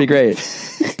 It No. should be great.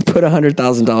 Put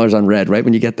 $100,000 on red right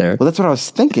when you get there. Well, that's what I was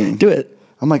thinking. Do it.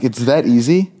 I'm like, it's that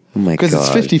easy? Oh my God.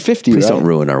 Because it's 50-50, Please right? don't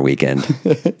ruin our weekend.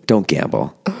 Don't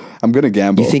gamble. I'm going to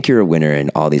gamble. You think you're a winner in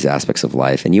all these aspects of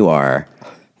life, and you are,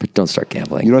 but don't start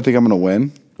gambling. You don't think I'm going to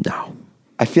win? No.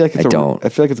 I feel like it's I don't. I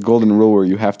feel like it's a golden rule where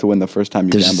you have to win the first time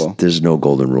you gamble. There's no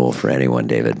golden rule for anyone,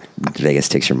 David. Vegas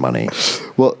takes your money,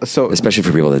 Well, so especially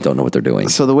for people that don't know what they're doing.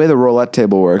 so the way the roulette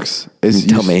table works is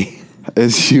Tell me.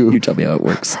 Is you You tell me how it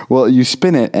works. Well, you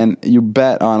spin it and you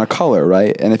bet on a color,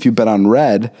 right? And if you bet on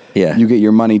red, Yeah. you get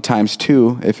your money times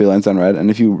 2 if it lands on red.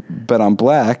 And if you bet on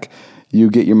black,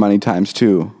 you get your money times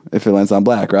 2 if it lands on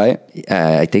black, right?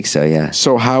 I think so, yeah.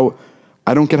 So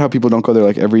I don't get how people don't go there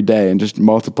like every day and just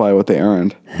multiply what they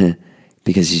earned.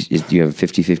 Because you have a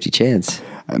 50-50 chance.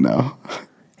 I know.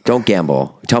 Don't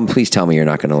gamble. Please tell me you're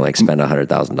not going to like spend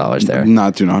 $100,000 there. I'm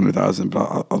not doing 100,000,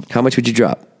 but I'll, How much would you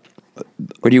drop?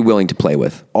 What are you willing to play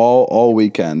with? all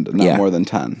weekend, not Yeah. more than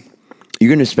 10. You're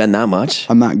going to spend that much?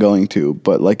 I'm not going to,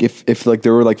 but like if like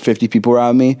there were like 50 people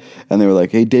around me and they were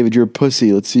like, "Hey David, you're a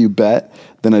pussy. Let's see you bet."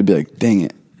 Then I'd be like, "Dang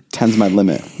it, 10's my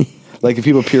limit." Like if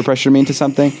people peer pressure me into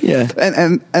something, Yeah.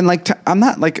 and like I'm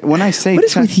not like when I say What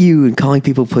is 10 with you and calling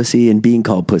people pussy and being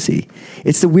called pussy?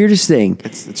 It's the weirdest thing.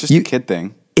 It's just a kid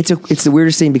thing. It's the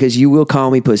weirdest thing because you will call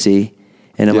me pussy,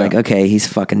 and I'm Yeah. like, okay, he's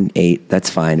fucking 8. That's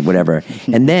fine, whatever.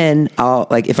 And then I'll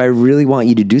like, if I really want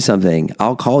you to do something,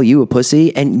 I'll call you a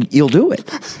pussy, and you'll do it.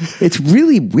 It's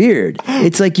really weird.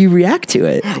 It's like you react to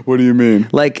it. What do you mean?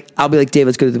 Like I'll be like, Dave,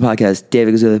 let's go to the podcast.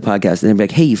 David goes to the podcast, and then be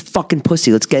like, hey, you fucking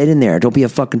pussy, let's get in there. Don't be a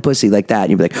fucking pussy like that. And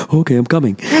you'll be like, okay, I'm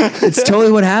coming. It's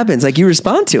totally what happens. Like you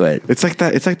respond to it. It's like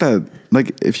that. It's like that.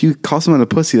 Like if you call someone a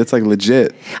pussy, that's like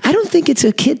legit. I don't think it's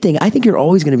a kid thing. I think you're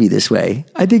always going to be this way.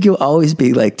 I think you'll always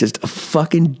be like just a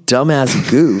fucking dumbass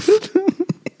goof.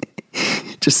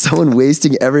 Just someone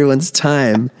wasting everyone's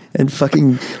time and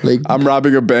fucking like. I'm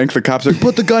robbing a bank. The cops are like,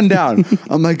 "Put the gun down."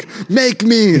 I'm like, "Make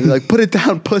me." They're like, "Put it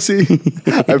down, pussy."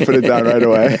 I put it down right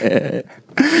away.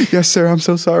 Yes, sir. I'm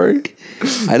so sorry.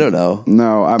 I don't know.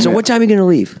 No. I mean, So what time are you going to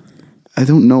leave? I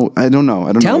don't know. I don't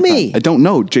know. Tell what me. time. I don't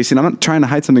know, Jason. I'm not trying to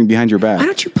hide something behind your back. Why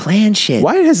don't you plan shit?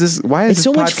 Why has this? Why is It's this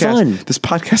so podcast? much fun. This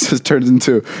podcast has turned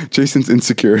into Jason's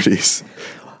insecurities.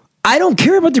 I don't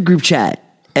care about the group chat,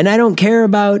 and I don't care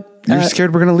about. You're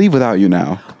scared we're gonna leave without you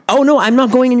now. Oh no, I'm not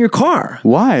going in your car.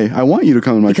 Why? I want you to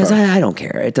come in my Because car. I don't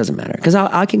care. It doesn't matter. Because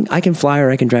I can fly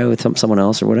or I can drive with someone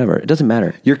else or whatever. It doesn't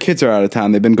matter. Your kids are out of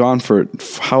town. They've been gone for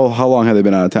how long have they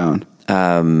been out of town?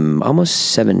 Almost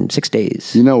 6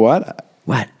 days. You know what?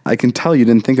 What? I can tell you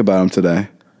didn't think about them today.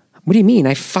 What do you mean?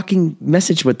 I fucking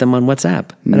messaged with them on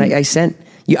WhatsApp, and I sent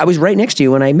you. I was right next to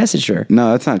you when I messaged her.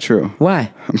 No, that's not true.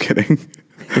 Why? I'm kidding.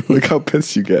 Look how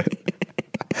pissed you get.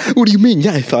 What do you mean?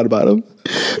 Yeah, I thought about them.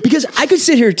 Because I could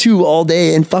sit here too all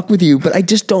day and fuck with you, but I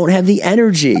just don't have the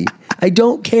energy. I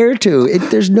don't care to.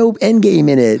 There's no end game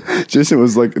in it. Jason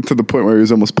was like to the point where he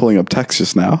was almost pulling up texts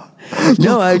just now.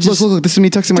 No, I just look. This is me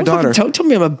texting my don't fucking daughter. tell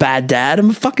me I'm a bad dad. I'm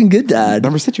a fucking good dad.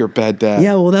 Never said you're a bad dad.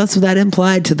 Yeah, well, that's what that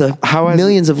implied to the How has-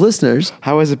 millions of listeners.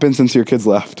 How has it been since your kids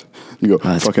left? You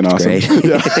go, It's fucking awesome. great.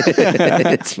 Yeah.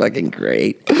 It's fucking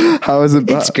great. How has it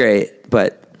been? It's great,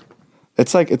 but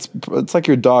It's like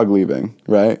your dog leaving,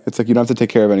 right? It's like you don't have to take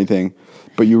care of anything,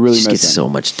 but you really Just miss get them. so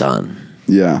much done.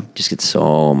 Yeah. Just get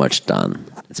so much done.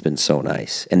 It's been so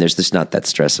nice. And there's just not that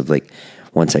stress of like,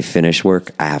 once I finish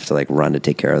work, I have to like run to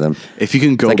take care of them. If you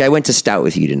can go, Like I went to Stout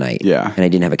with you tonight. Yeah. And I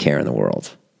didn't have a care in the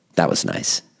world. That was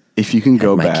nice. if you can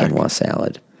go My back, quinoa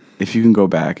salad. if you can go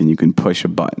back and you can push a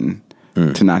button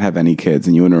to not have any kids,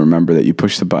 and you wouldn't remember that you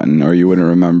pushed the button, or you wouldn't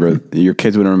remember, your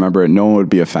kids wouldn't remember it, no one would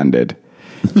be offended.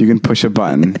 If you can push a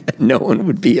button, No one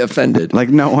would be offended. like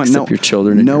no one, Except no, your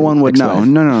children. And no your one would know. ex-wife.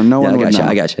 No one I would got know.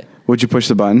 you. I got you. Would you push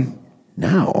the button?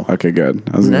 No. Okay, good.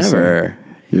 I was gonna say. Never.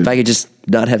 If I could just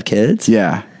not have kids.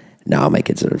 Yeah. No, my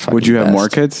kids are fucking Would you have best. more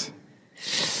kids?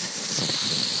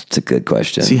 It's a good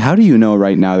question. See, how do you know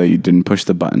right now that you didn't push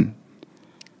the button?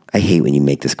 I hate when you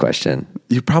make this question.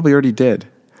 You probably already did.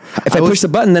 If I push the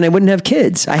button, then I wouldn't have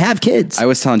kids. I have kids. I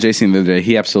was telling Jason the other day,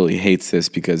 he absolutely hates this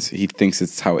because he thinks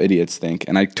it's how idiots think,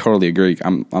 and I totally agree.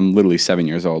 I'm literally 7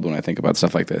 years old when I think about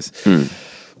stuff like this.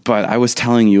 But I was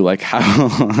telling you like how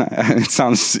it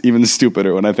sounds even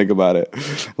stupider when I think about it.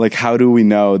 Like, how do we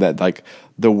know that like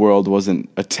the world wasn't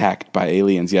attacked by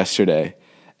aliens yesterday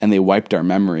and they wiped our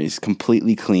memories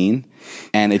completely clean,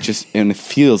 and it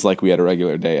feels like we had a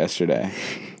regular day yesterday.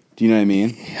 Do you know what I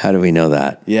mean? How do we know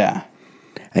that? Yeah.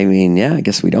 I mean, yeah, I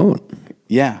guess we don't.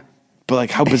 Yeah. But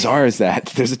like, how bizarre is that?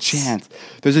 There's a chance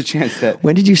that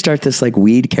When did you start this like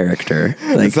weed character?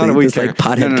 Like it's not a weed this, like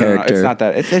character. pothead No, character. it's not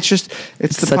that. It's the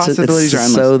Such possibilities are it's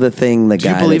endless. so the thing the Do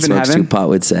you guy that believe in smokes heaven? too pot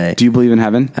would say. Do you believe in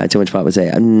heaven? Too much pot would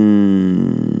say.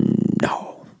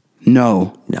 No,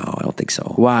 No. I don't think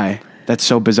so. Why? That's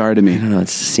so bizarre to me. I don't know. It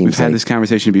seems We've had like, this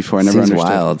conversation before. I never seems understood.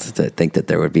 wild to think that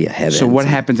there would be a heaven. So what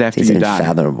happens after Seems you die?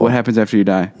 unfathomable. What happens after you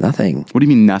die? Nothing. What do you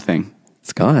mean nothing?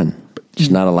 It's gone.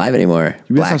 Just not alive anymore.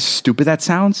 You realize how stupid that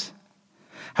sounds?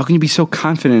 How can you be so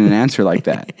confident in an answer like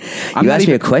that? You asked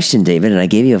me a question, David, and I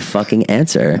gave you a fucking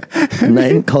answer. And I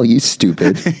didn't call you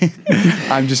stupid.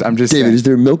 I'm just David, saying. is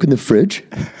there milk in the fridge?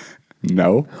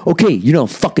 No. Okay, you know how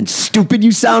fucking stupid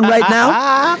you sound right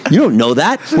now? You don't know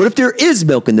that. What if there is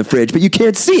milk in the fridge, but you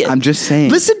can't see it? I'm just saying.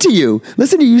 Listen to you.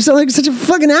 You sound like such a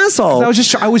fucking asshole. I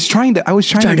was trying to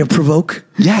Trying to provoke?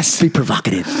 Yes. Be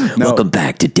provocative. No. Welcome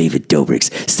back to David Dobrik's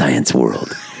Science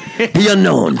World. The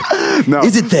unknown. No.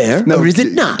 Is it there No, or is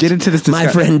it not? get into this My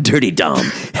discussion. friend Dirty Dom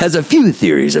has a few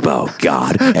theories about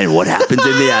God and what happens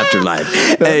in the afterlife.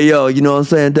 Hey, yo, you know what I'm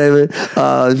saying, David?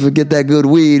 If we get that good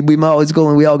weed, we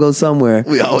all go somewhere.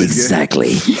 We always get-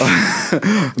 exactly.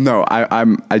 No,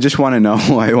 I just want to know.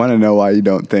 I want to know why you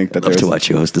don't think that Love there's to watch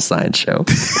you host a science show.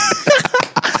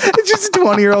 It's just a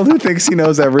 20-year-old who thinks he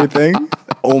knows everything.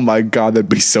 Oh my God, that'd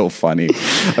be so funny.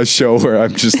 A show where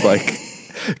I'm just like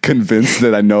convinced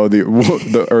that I know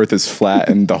the earth is flat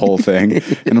and the whole thing.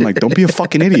 And I'm like, don't be a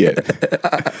fucking idiot.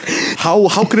 How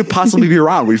could it possibly be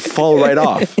round? We'd fall right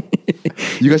off.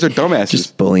 You guys are dumbasses.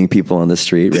 Just bullying people on the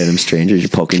street, random strangers, you're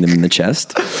poking them in the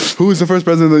chest. Who was the first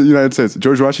president of the United States?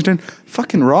 George Washington?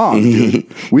 Fucking wrong, dude.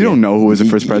 We don't know who was the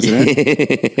first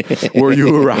president. Were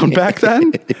you around back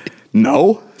then?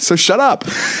 No. So shut up.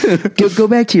 Go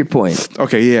back to your point.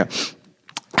 Okay, yeah.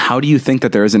 How do you think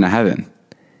that there isn't a heaven?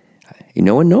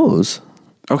 No one knows.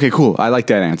 Okay, cool. I like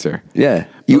that answer. Yeah.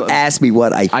 You asked me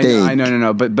what I think. I know,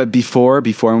 no. But before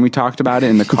when we talked about it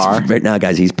in the car, Right now,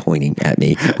 guys, he's pointing at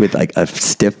me with like a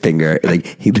stiff finger. Like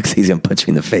he looks like he's gonna punch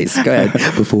me in the face. Go ahead.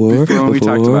 Before when we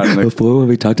talked about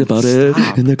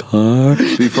it in the car.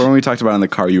 before when we talked about it in the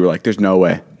car, you were like, "There's no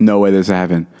way there's a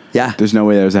heaven." Yeah. There's no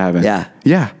way there's a heaven. Yeah.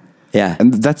 Yeah. Yeah.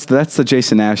 And that's the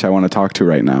Jason Nash I want to talk to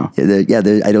right now.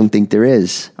 I don't think there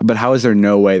is. But how is there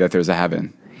no way that there's a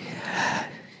heaven?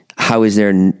 How is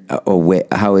there a way?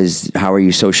 How are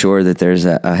you so sure that there's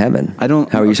a heaven? I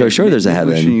don't. How are you so sure there's a We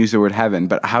shouldn't heaven? use the word heaven,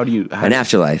 but how do you? An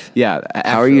afterlife. Yeah.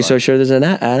 How are you so afterlife. sure there's an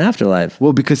afterlife?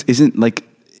 Well, because isn't like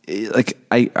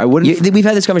I wouldn't. We've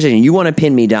had this conversation. You want to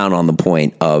pin me down on the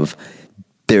point of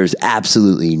there's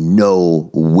absolutely no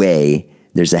way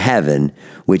there's a heaven,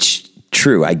 which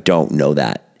true, I don't know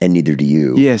that, and neither do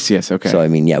you. Yes. Okay. So I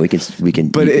mean, yeah, we can.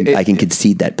 But I can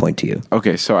concede that point to you.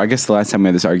 Okay, so I guess the last time we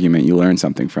had this argument, you learned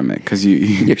something from it because you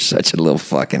You're such a little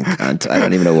fucking cunt. I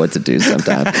don't even know what to do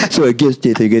sometimes. So I guess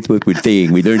what we're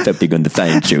saying. We learned something on the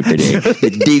science show today.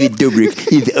 That David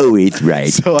Dobrik is always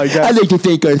right. So I guess- I'd like to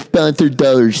thank our sponsor,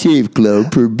 Dollar Shave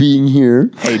Club, for being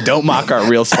here. Hey, don't mock our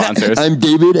real sponsors. I'm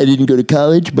David. I didn't go to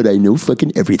college, but I know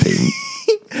fucking everything.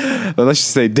 But let's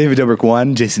just say David Dobrik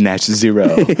 1, Jason Nash 0.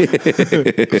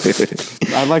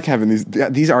 I like having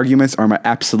these arguments are my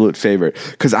absolute favorite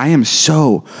because I'm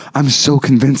so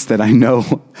convinced that I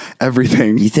know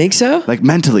everything. You think so? Like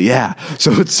mentally, yeah.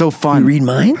 So it's so fun. You read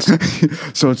minds?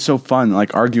 So it's so fun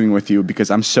like arguing with you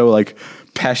because I'm so like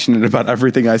passionate about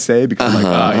everything I say because I'm like,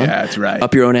 oh yeah, that's right.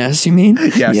 Up your own ass, you mean?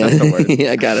 Yes, that's the word.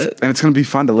 Yeah, I got it. And it's going to be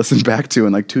fun to listen back to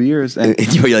in like 2 years. And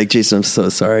You're like, Jason, I'm so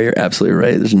sorry. You're absolutely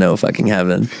right. There's no fucking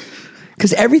heaven.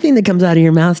 Because everything that comes out of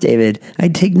your mouth, David, I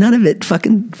take none of it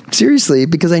fucking seriously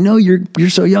because I know you're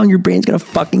so young, your brain's going to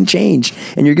fucking change.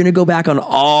 And you're going to go back on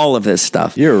all of this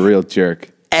stuff. you're a real jerk.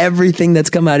 Everything that's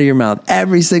come out of your mouth,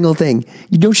 every single thing.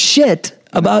 You know shit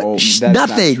about that's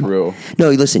nothing. not true. No,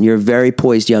 listen, you're a very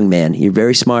poised young man. You're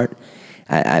very smart.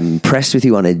 I'm impressed with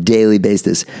you on a daily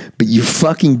basis, but you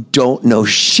fucking don't know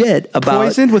shit about...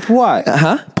 Poisoned with what?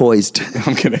 Poised.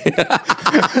 I'm kidding.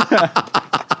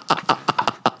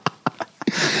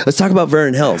 Let's talk about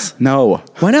Vernon Hills. No.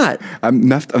 Why not? I'm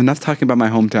not talking about my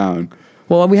hometown.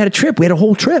 Well, we had a trip. We had a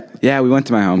whole trip. Yeah, we went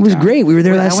to my hometown. It was great. We were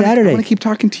there last Saturday. I want to keep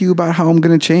talking to you about how I'm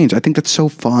going to change. I think that's so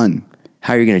fun.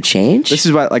 How are you going to change? This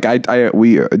is what, like,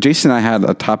 Jason and I had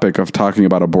a topic of talking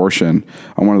about abortion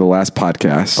on one of the last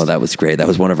podcasts. Oh, that was great. That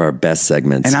was one of our best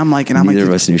segments. And I'm like, neither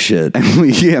of us knew shit. And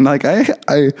we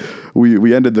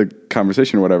ended the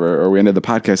conversation or whatever, or we ended the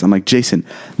podcast. I'm like, Jason,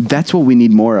 that's what we need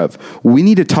more of. We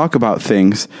need to talk about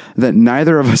things that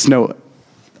neither of us know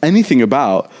anything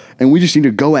about, and we just need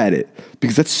to go at it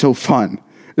because that's so fun.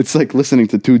 It's like listening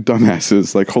to two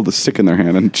dumbasses like hold a stick in their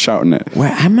hand and shouting it.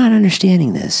 Well, I'm not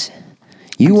understanding this.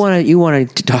 You want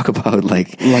to talk about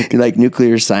like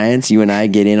nuclear science? You and I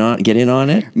get in on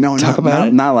it. No, talk about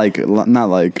it. Not like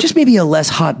just maybe a less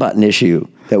hot button issue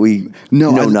that we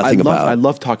know nothing about. I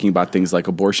love talking about things like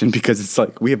abortion because it's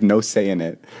like we have no say in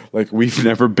it. Like we've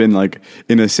never been like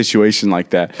in a situation like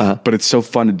that. But it's so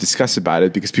fun to discuss about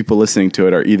it because people listening to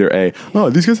it are either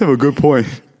these guys have a good point,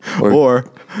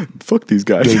 or fuck these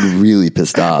guys, getting really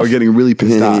pissed off, or getting really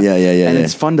pissed off. Yeah. And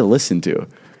it's fun to listen to.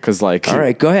 Cause like, all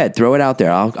right, go ahead, throw it out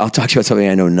there. I'll talk to you about something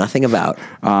I know nothing about.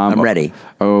 I'm ready.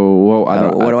 Oh, well,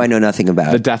 what do I know nothing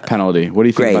about? The death penalty. What do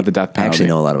you think about the death penalty? I actually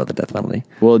know a lot about the death penalty.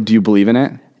 Well, do you believe in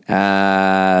it?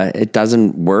 It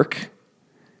doesn't work,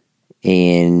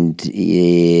 and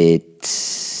it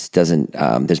doesn't.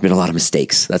 There's been a lot of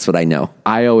mistakes. That's what I know.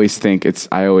 I always think if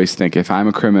I'm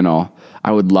a criminal,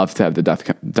 I would love to have the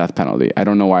death penalty. I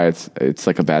don't know why it's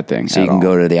like a bad thing. So you can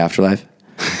go to the afterlife.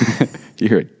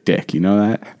 You're a dick, you know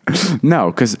that? No,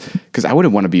 because I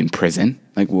wouldn't want to be in prison.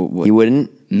 Like, what? You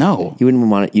wouldn't? No, you wouldn't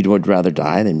want it. You would rather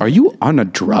die than. Are you on a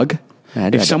drug?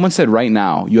 If someone said right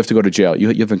now you have to go to jail,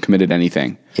 you haven't committed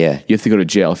anything. Yeah, you have to go to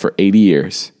jail for 80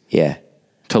 years. Yeah,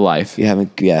 to life. You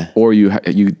haven't. Yeah, or you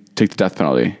take the death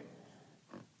penalty.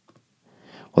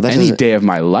 Well, any day of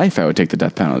my life, I would take the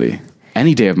death penalty.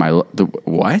 Any day of my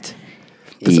what?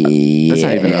 That's not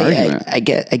even an argument. I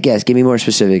guess. Give me more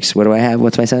specifics. What do I have?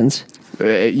 What's my sentence?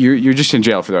 You're just in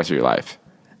jail for the rest of your life.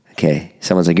 Okay.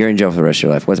 Someone's like, you're in jail for the rest of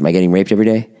your life. What, am I getting raped every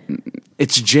day?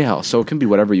 It's jail, so it can be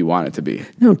whatever you want it to be.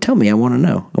 No, tell me. I want to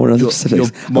know. I want to know the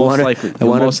specifics. I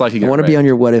want to be on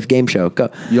your What If game show.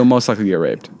 Go. You'll most likely get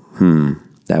raped.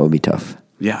 That would be tough.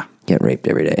 Yeah. Get raped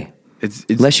every day. It's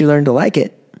unless you learn to like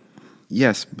it.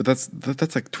 Yes, but that's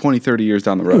like 20, 30 years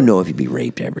down the road. I don't know if you'd be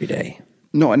raped every day.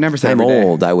 No, I never said I'm every day.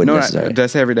 old. I wouldn't necessarily. Did I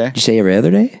say every day? Did you say every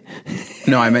other day?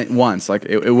 No, I meant once. Like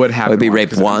it would happen. Would be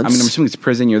raped once? I mean, I'm assuming it's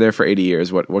prison. You're there for 80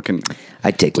 years. What can...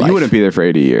 I'd take life. You wouldn't be there for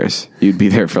 80 years. You'd be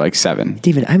there for like 7.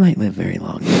 David, I might live very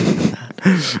long.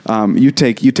 You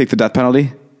take the death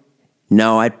penalty?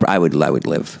 No, I would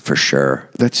live for sure.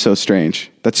 That's so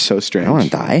strange. I don't want to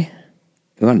die.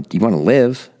 You want to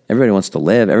live. Everybody wants to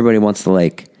live. Everybody wants to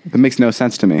like... That makes no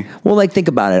sense to me. Well, like think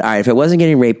about it. All right, if I wasn't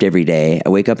getting raped every day, I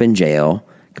wake up in jail.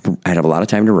 I'd have a lot of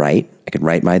time to write. I could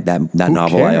write that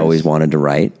novel cares? I always wanted to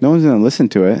write. No one's going to listen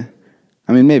to it.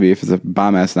 I mean, maybe if it's a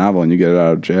bomb-ass novel and you get it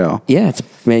out of jail. Yeah,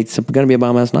 it's going to be a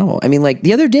bomb-ass novel. I mean, like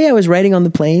the other day I was writing on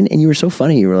the plane and you were so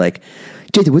funny. You were like,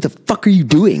 Jason, what the fuck are you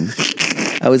doing?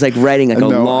 I was like writing like a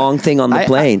long thing on the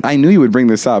plane. I knew you would bring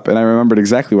this up and I remembered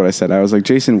exactly what I said. I was like,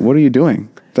 Jason, what are you doing?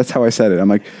 That's how I said it. I'm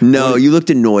like, no, you looked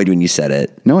annoyed when you said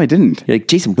it. No, I didn't. You're like,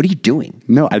 Jason, what are you doing?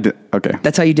 No, I did. Okay.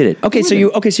 That's how you did it. Okay, so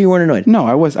you weren't annoyed. No,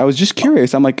 I was just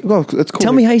curious. I'm like, oh, that's cool.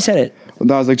 Tell me how you said it.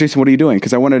 I was like, Jason, what are you doing?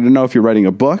 Because I wanted to know if you're writing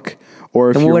a book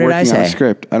or if you're working on a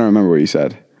script. I don't remember what you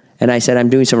said. And I said, I'm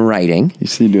doing some writing. You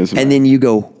see, doing some and writing. Then you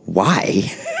go, why?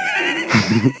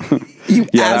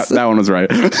 That one was right.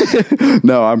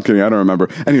 No, I'm kidding. I don't remember.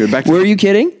 Anyway, back to... Were you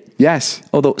kidding? Yes.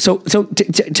 Although, so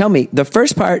tell me, the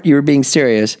first part you were being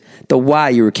serious, the why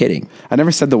you were kidding. I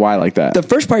never said the why like that. The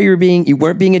first part you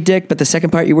weren't being a dick, but the second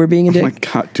part you were being a dick. Oh my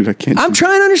God, dude, I can't. I'm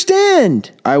trying to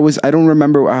understand. I don't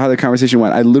remember how the conversation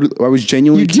went. I was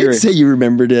genuinely You curious. did say you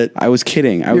remembered it. I was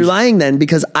kidding. You're lying then,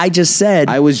 because I just said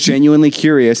I was genuinely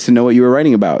curious to know what you were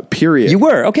writing about. Period. you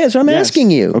were. Okay, so I'm Yes. asking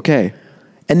you. Okay.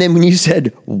 And then when you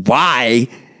said why,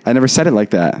 I never said it like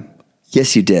that.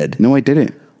 yes, you did. No, I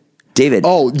didn't. David.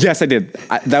 Oh, yes, I did.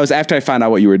 That was after I found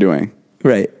out what you were doing.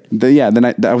 Right. Then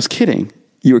I was kidding.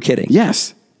 You were kidding.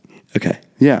 Yes. Okay.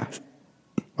 Yeah.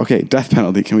 Okay, death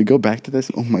penalty. Can we go back to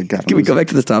this? Oh my God. Can we go back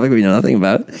to this topic we know nothing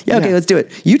about? Yeah, okay, Yeah. let's do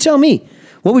it. You tell me.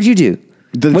 What would you do?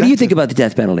 The What do you death- think about the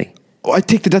death penalty? Oh, I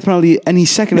take the death penalty any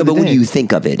second No, of the but day. what do you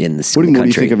think of it in this What do you mean, what do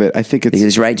you country? think of it? I think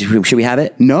it's- right. Should we have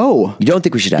it? No. You don't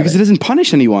think we should have Because it it? doesn't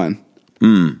punish anyone.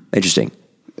 Interesting.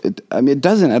 It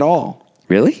doesn't at all.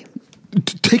 Really?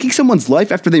 Taking someone's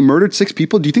life after they murdered 6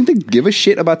 people, do you think they give a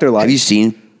shit about their life? Have you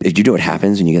seen? Do you know what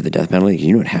happens when you get the death penalty? Do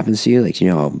you know what happens to you? Like, do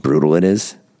you know how brutal it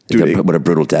is? Dude, What a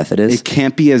brutal death it is. It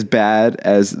can't be as bad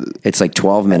as It's like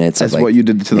 12 minutes. That's of like, what you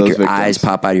did to like those your victims. eyes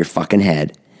pop out of your fucking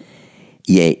head.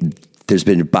 Yeah, there's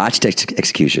been botched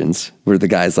executions where the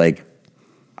guy's like,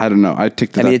 I don't know. I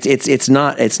take the. I mean,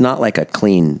 it's not like a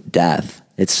clean death.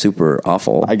 It's super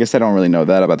awful. I guess I don't really know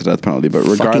that about the death penalty, but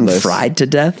Fucking regardless, fried to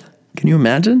death. Can you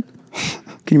imagine?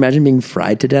 Can you imagine being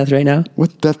fried to death right now?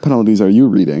 what death penalties are you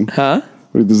reading? Huh?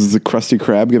 What, this is a Krusty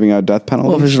Krab giving out death penalties.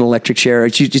 Well, there's an electric chair.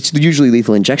 It's usually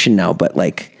lethal injection now, but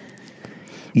like,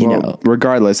 you know,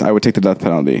 regardless, I would take the death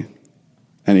penalty.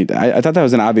 Any day. I thought that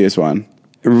was an obvious one.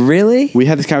 really? We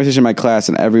had this conversation in my class,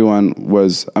 and everyone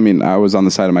was. I mean, I was on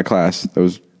the side of my class. It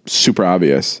was super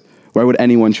obvious. Why would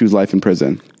anyone choose life in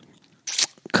prison?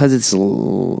 Because it's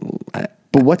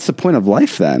But what's the point of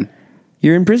life then?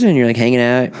 you're in prison. You're like hanging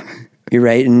out. You're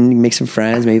writing. You make some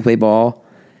friends. Maybe play ball.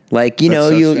 Like, you That's know,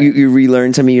 so you strange.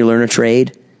 relearn something. You learn a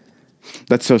trade.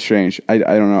 That's so strange. I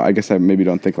don't know. I guess I maybe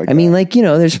don't think like I that. mean, like, you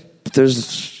know, there's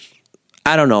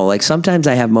I don't know. Like sometimes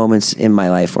I have moments in my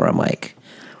life where I'm like,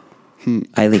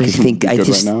 I think I Good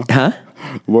just right now? huh.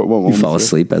 what You moments fall are-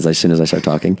 asleep as soon as I start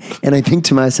talking, and I think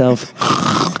to myself,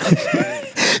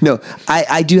 no,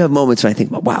 I do have moments when I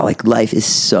think, wow, like life is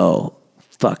so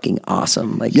fucking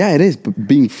awesome. Like, Yeah, it is. But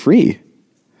being free.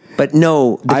 but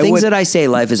no, the I things would- that I say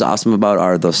life is awesome about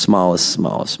are the smallest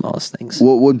things.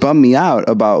 What would bum me out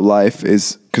about life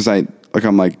is because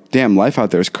I'm like, damn, life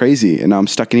out there is crazy, and now I'm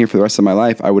stuck in here for the rest of my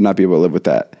life. I would not be able to live with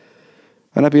that.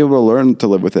 I'd not be able to learn to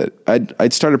live with it.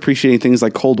 I'd start appreciating things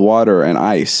like cold water and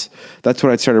ice. That's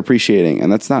what I'd start appreciating,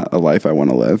 and that's not a life I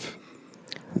want to live.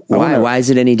 Why? Why is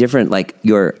it any different? Like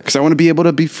Because I want to be able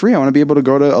to be free. I want to be able to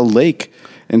go to a lake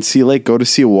and see a lake, go to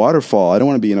see a waterfall. I don't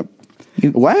want to be in a.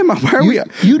 Why are we?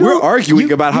 We're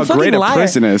arguing about how great a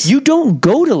prison is. You don't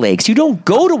go to lakes. You don't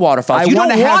go to waterfalls. You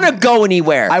don't want to go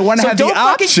anywhere. I wanna have the don't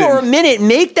fucking option. for a minute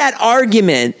make that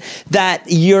argument that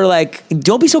you're like.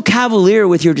 Don't be so cavalier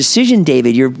with your decision,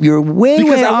 David. You're way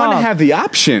because way I want to off. have the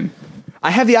option.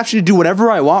 I have the option to do whatever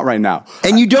I want right now.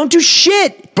 And you don't do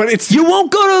shit. But it's- you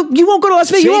won't go to Las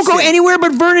Vegas. You won't go Jason. anywhere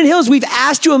but Vernon Hills. We've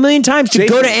asked you a million times to go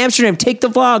Jason. to Amsterdam, take the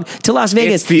vlog to Las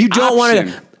Vegas. It's the You don't want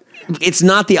option. to. It's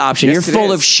not the option. Yes, You're it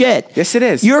full is. of shit. Yes, it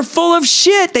is. You're full of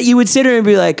shit that you would sit there and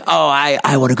be like, oh,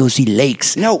 I want to go see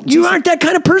lakes. No, you Jason. aren't that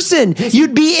kind of person.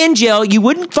 You'd be in jail. You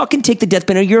wouldn't fucking take the death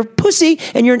penalty. You're a pussy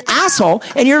and you're an asshole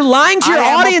and you're lying to your I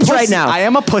am a audience right pussy. now. I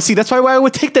am a pussy. That's why I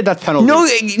would take the death penalty.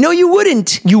 No, you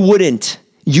wouldn't. You wouldn't.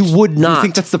 You would not. I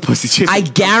think that's the pussy. Jason. I I'm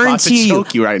about to guarantee you.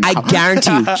 choke you right now. I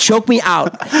guarantee you. Choke me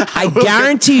out. I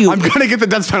guarantee you. I'm gonna get the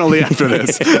death penalty after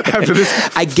this. After this.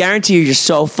 I guarantee you. You're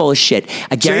so full of shit.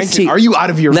 I guarantee. Jason, are you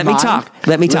out of your Let mind? me talk.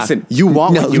 Let me talk. Listen, you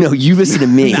want no, what you- no. You listen to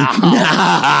me.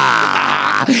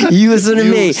 You listen to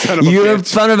You me. son of a You're a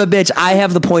bitch. fun of a bitch. I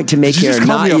have the point to make Did you here, just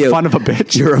call not me a you. fun of a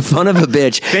bitch? You're a fun of a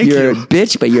bitch. Thank You're you. a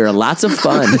bitch, but you're lots of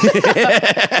fun.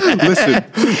 Listen,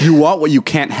 you want what you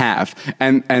can't have,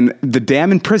 and the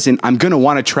damn in prison. I'm gonna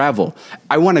want to travel.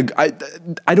 I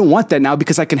don't want that now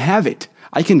because I can have it.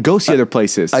 I can go see other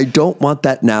places. I don't want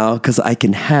that now because I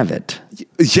can have it.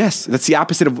 Yes, that's the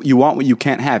opposite of you want what you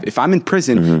can't have. If I'm in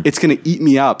prison, it's going to eat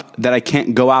me up that I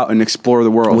can't go out and explore the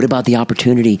world. What about the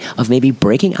opportunity of maybe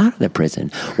breaking out of the prison?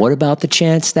 What about the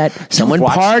chance that someone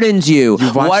pardons you?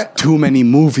 You've watched too many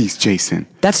movies, Jason.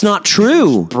 That's not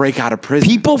true. Break out of prison.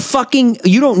 People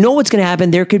you don't know what's going to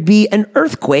happen. There could be an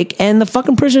earthquake and the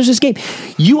fucking prisoners escape.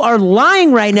 You are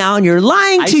lying right now and you're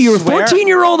lying to your swear-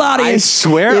 14-year-old audience. I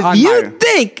swear if on you my-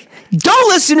 think Don't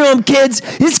listen to him, kids.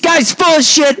 This guy's full of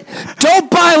shit. Don't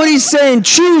buy what he's saying.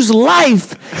 Choose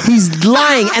life. He's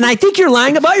lying. And I think you're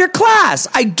lying about your class.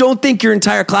 I don't think your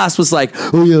entire class was like,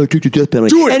 oh, yeah, take the death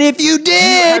penalty. Do it. And if you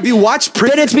did, Have you watched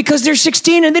then it's because they're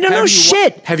 16 and they don't know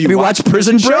shit. Have you watched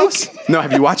prison shows? No,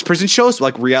 have you watched prison shows,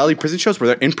 like reality prison shows where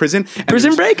they're in prison?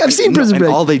 Prison Break? I've seen Prison Break.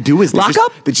 And all they do is Lock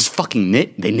Up? they just fucking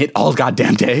knit. They knit all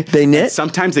goddamn day. They knit? And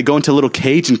sometimes they go into a little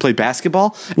cage and play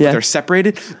basketball. But Yeah. they're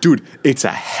separated. Dude, it's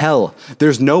a hell.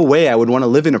 There's no way I would want to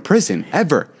live in a prison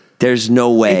ever. There's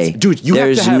no way. Dude, you have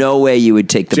There's to have- no way you would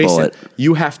take the Jason, bullet.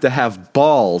 you have to have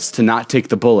balls to not take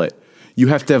the bullet. You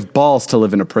have to have balls to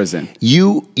live in a prison.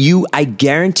 I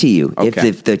guarantee you, Okay.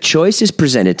 if the choice is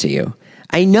presented to you,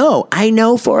 I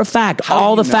know for a fact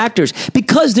all do the you know? factors,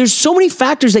 because there's so many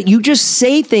factors that you just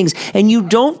say things and you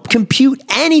don't compute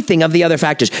anything of the other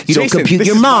factors. You don't Jason, compute this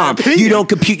your is my mom. opinion. You don't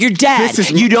compute your dad. This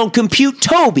is You don't compute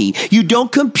Toby. You don't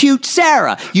compute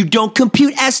Sarah. You don't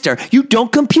compute Esther. You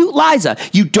don't compute Liza.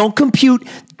 You don't compute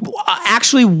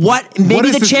actually maybe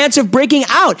is the this- chance of breaking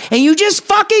out, and you just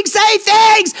fucking say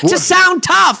things to sound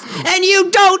tough, and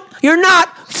you're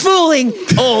not fooling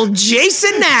old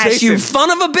Jason Nash, you Jason.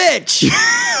 son of a bitch.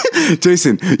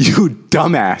 Jason, you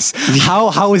dumbass.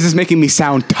 How is this making me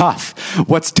sound tough?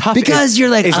 What's tough Because is, you're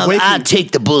like, is waking- I'll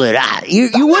take the bullet out. You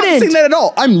I'm not saying wouldn't. that at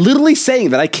all. I'm literally saying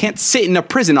that I can't sit in a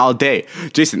prison all day.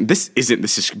 Jason, this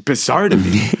is bizarre to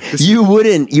me. You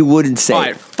wouldn't say All it.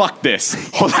 right, fuck this.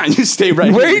 Hold on, you stay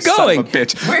right Where here. are you son going? of a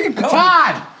bitch. Where are you going?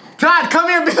 Todd, come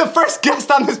here and be the first guest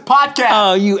on this podcast.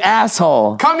 Oh, you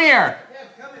asshole. Come here.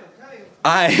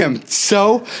 I am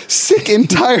so sick and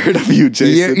tired of you,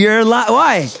 Jason. You're a lot.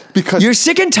 Why? Because you're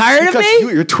sick and tired of because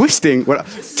me? you're twisting.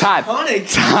 Todd,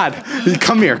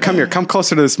 come here. Come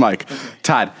closer to this mic.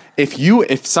 Todd,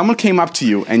 if someone came up to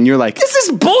you and you're like, This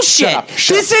is bullshit. Shut up.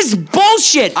 This is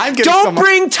bullshit. I'm getting Don't someone-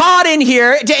 bring Todd in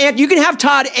here. You can have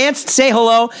Todd say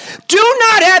hello. Do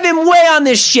not have him weigh on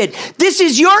this shit. This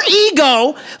is your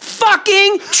ego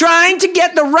fucking trying to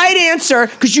get the right answer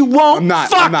because you won't I'm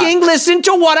not. listen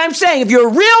to what I'm saying. If you're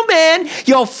a real man,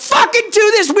 you'll fucking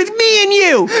do this with me and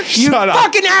you. You Shut up.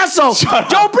 fucking asshole. Shut up.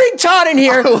 Don't bring Todd in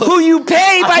here who you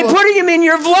pay by putting him in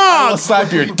your I'll vlog.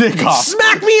 slap your dick off.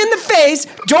 Smack me in the face.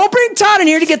 Don't bring Todd in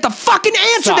here to get the fucking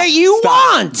answer Stop. that you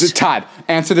Stop. want. Todd,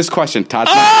 answer this question. Todd.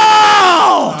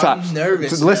 Oh! Todd, I'm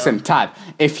nervous Listen, Todd.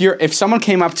 If someone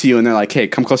came up to you and they're like, "Hey,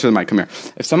 come closer to the mic. Come here."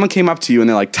 If someone came up to you and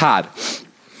they're like, "Todd,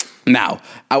 now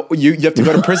you have to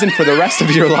go to prison for the rest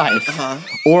of your life,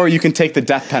 or you can take the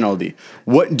death penalty.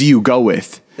 What do you go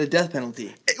with? The death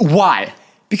penalty. Why?"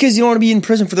 Because you don't want to be in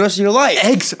prison for the rest of your life.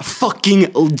 Fucking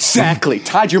exactly.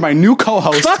 Todd, you're my new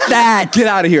co-host. Fuck that. Get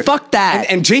out of here. Fuck that.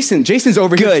 And Jason's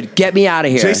over here. Good. Get me out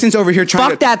of here. Jason's over here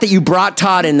trying Fuck to- that you brought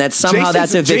Todd in. That somehow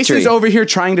that's a victory. Jason's over here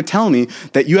trying to tell me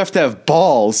that you have to have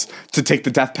balls to take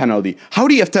the death penalty. How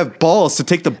do you have to have balls to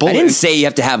take the bullet? I didn't say you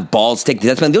have to have balls to take the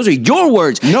death penalty. Those are your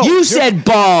words. No, you you're- said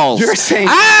balls. you're saying-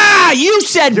 you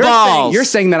said balls. You're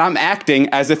saying that I'm acting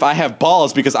as if I have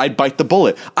balls because I'd bite the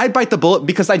bullet. I'd bite the bullet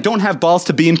because I don't have balls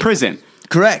to be in prison.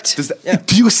 Correct.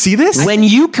 Do you see this? when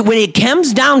it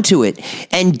comes down to it,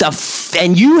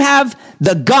 and you have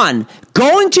the gun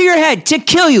going to your head to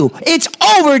kill you, it's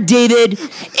over, David.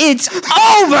 It's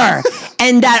over.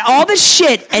 And that all the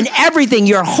shit and everything,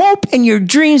 your hope and your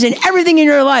dreams and everything in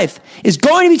your life is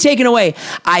going to be taken away.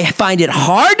 I find it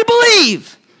hard to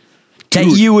believe that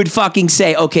you would fucking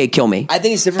say, "Okay, kill me." I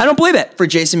think it's different. I don't believe it. For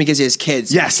Jason because he has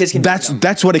kids. Yes, Kids can- that's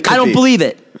what it could be. I don't believe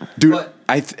it. Dude. But-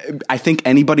 I think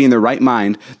anybody in their right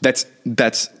mind that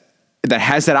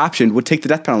has that option would take the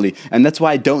death penalty, and that's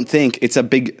why I don't think it's a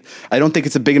big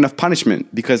enough punishment,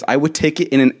 because I would take it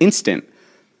in an instant,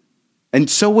 and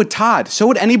so would Todd. So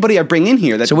would anybody I bring in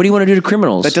here. So what do you want to do to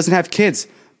criminals? that doesn't have kids?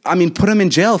 I mean, put them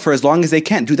in jail for as long as they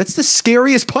can, dude. That's the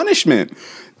scariest punishment.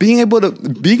 Being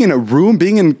in a room,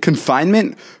 being in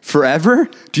confinement forever.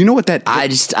 Do you know what that? I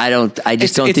just don't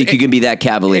think you can be that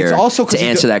cavalier to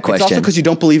answer that question. It's also because you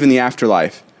don't believe in the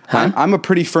afterlife. Huh? I'm a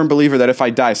pretty firm believer that if I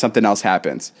die, something else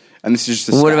happens, and this is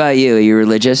just. What about you? Are you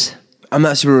religious? I'm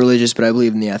not super religious, but I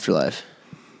believe in the afterlife.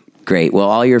 Great. Well,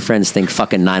 all your friends think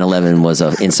fucking 9/11 was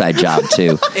an inside job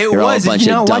too. It You're all a was. Did bunch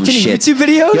you of not dumb watch any shit. YouTube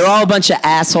videos? You're all a bunch of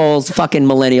assholes, fucking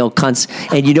millennial cunts.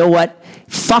 And you know what?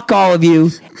 Fuck all of you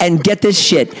and get this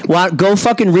shit. Go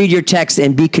fucking read your text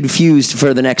and be confused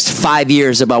for the next 5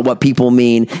 years about what people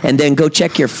mean, and then go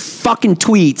check your fucking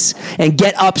tweets and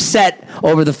get upset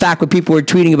over the fact what people were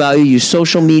tweeting about you, you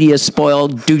social media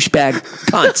spoiled douchebag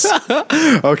cunts.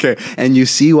 Okay, and you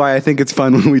see why I think it's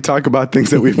fun when we talk about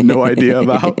things that we have no idea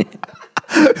about.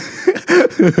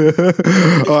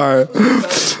 All right.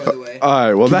 By the way. All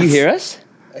right. Well, Can you hear us?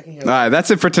 All right,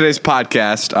 that's it for today's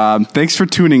podcast. Thanks for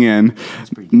tuning in.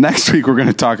 Next week, we're going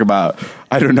to talk about,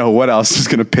 I don't know what else is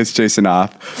going to piss Jason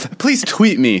off. Please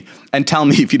tweet me and tell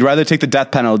me if you'd rather take the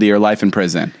death penalty or life in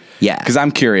prison. Yeah. Because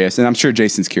I'm curious, and I'm sure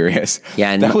Jason's curious.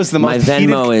 Yeah, and that was the my most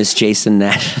Venmo is Jason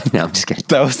Nash. No, I'm just kidding.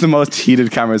 That was the most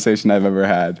heated conversation I've ever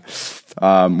had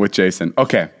with Jason.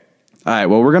 Okay. All right,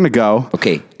 well, we're going to go.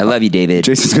 Okay, I love you, David.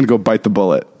 Jason's going to go bite the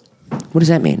bullet. What does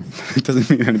that mean? It doesn't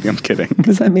mean anything. I'm kidding. What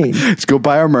does that mean? Just go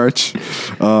buy our merch.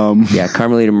 Yeah,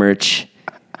 Carmelita merch.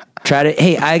 Try to.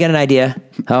 Hey, I got an idea.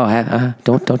 Oh,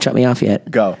 don't shut me off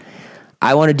yet. Go.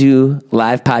 I want to do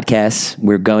live podcasts.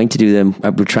 We're going to do them.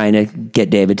 We're trying to get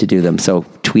David to do them. So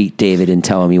tweet David and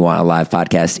tell him you want a live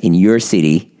podcast in your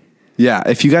city. Yeah,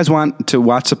 if you guys want to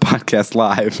watch a podcast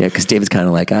live. Yeah, because David's kind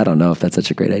of like, I don't know if that's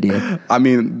such a great idea. I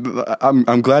mean,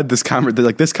 I'm glad this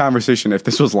conversation, if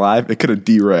this was live, it could have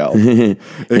derailed.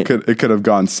 it could have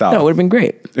gone south. No, it would have been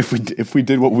great. If we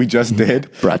did what we just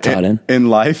did. Brought Todd in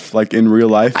life, like in real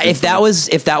life. If that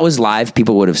was live,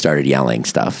 people would have started yelling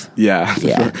stuff. Yeah.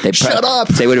 Yeah. Shut up.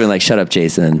 They would have been like, shut up,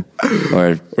 Jason.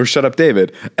 Or shut up,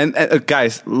 David. And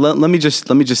guys, let me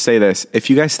just say this. If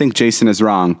you guys think Jason is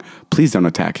wrong, please don't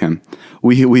attack him. I'm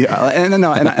doing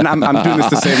this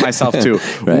to save myself too.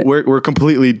 Right. We're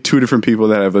completely two different people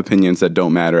that have opinions that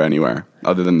don't matter anywhere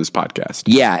other than this podcast.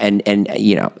 Yeah, and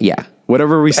yeah.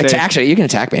 Whatever we say. Actually, you can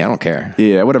attack me. I don't care.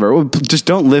 Yeah, whatever. Well, just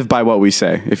don't live by what we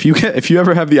say. If you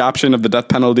ever have the option of the death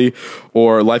penalty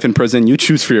or life in prison, you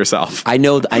choose for yourself. I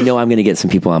know I'm going to get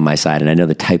some people on my side, and I know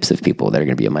the types of people that are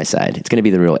going to be on my side. It's going to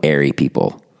be the real airy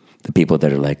people. The people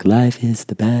that are like, life is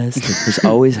the best. There's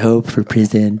always hope for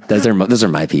prison. Those are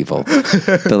my people.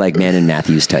 The like Man and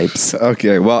Matthews types.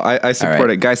 Okay, well, I support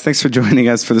it. Guys, thanks for joining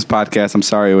us for this podcast. I'm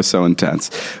sorry it was so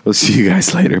intense. We'll see you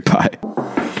guys later. Bye.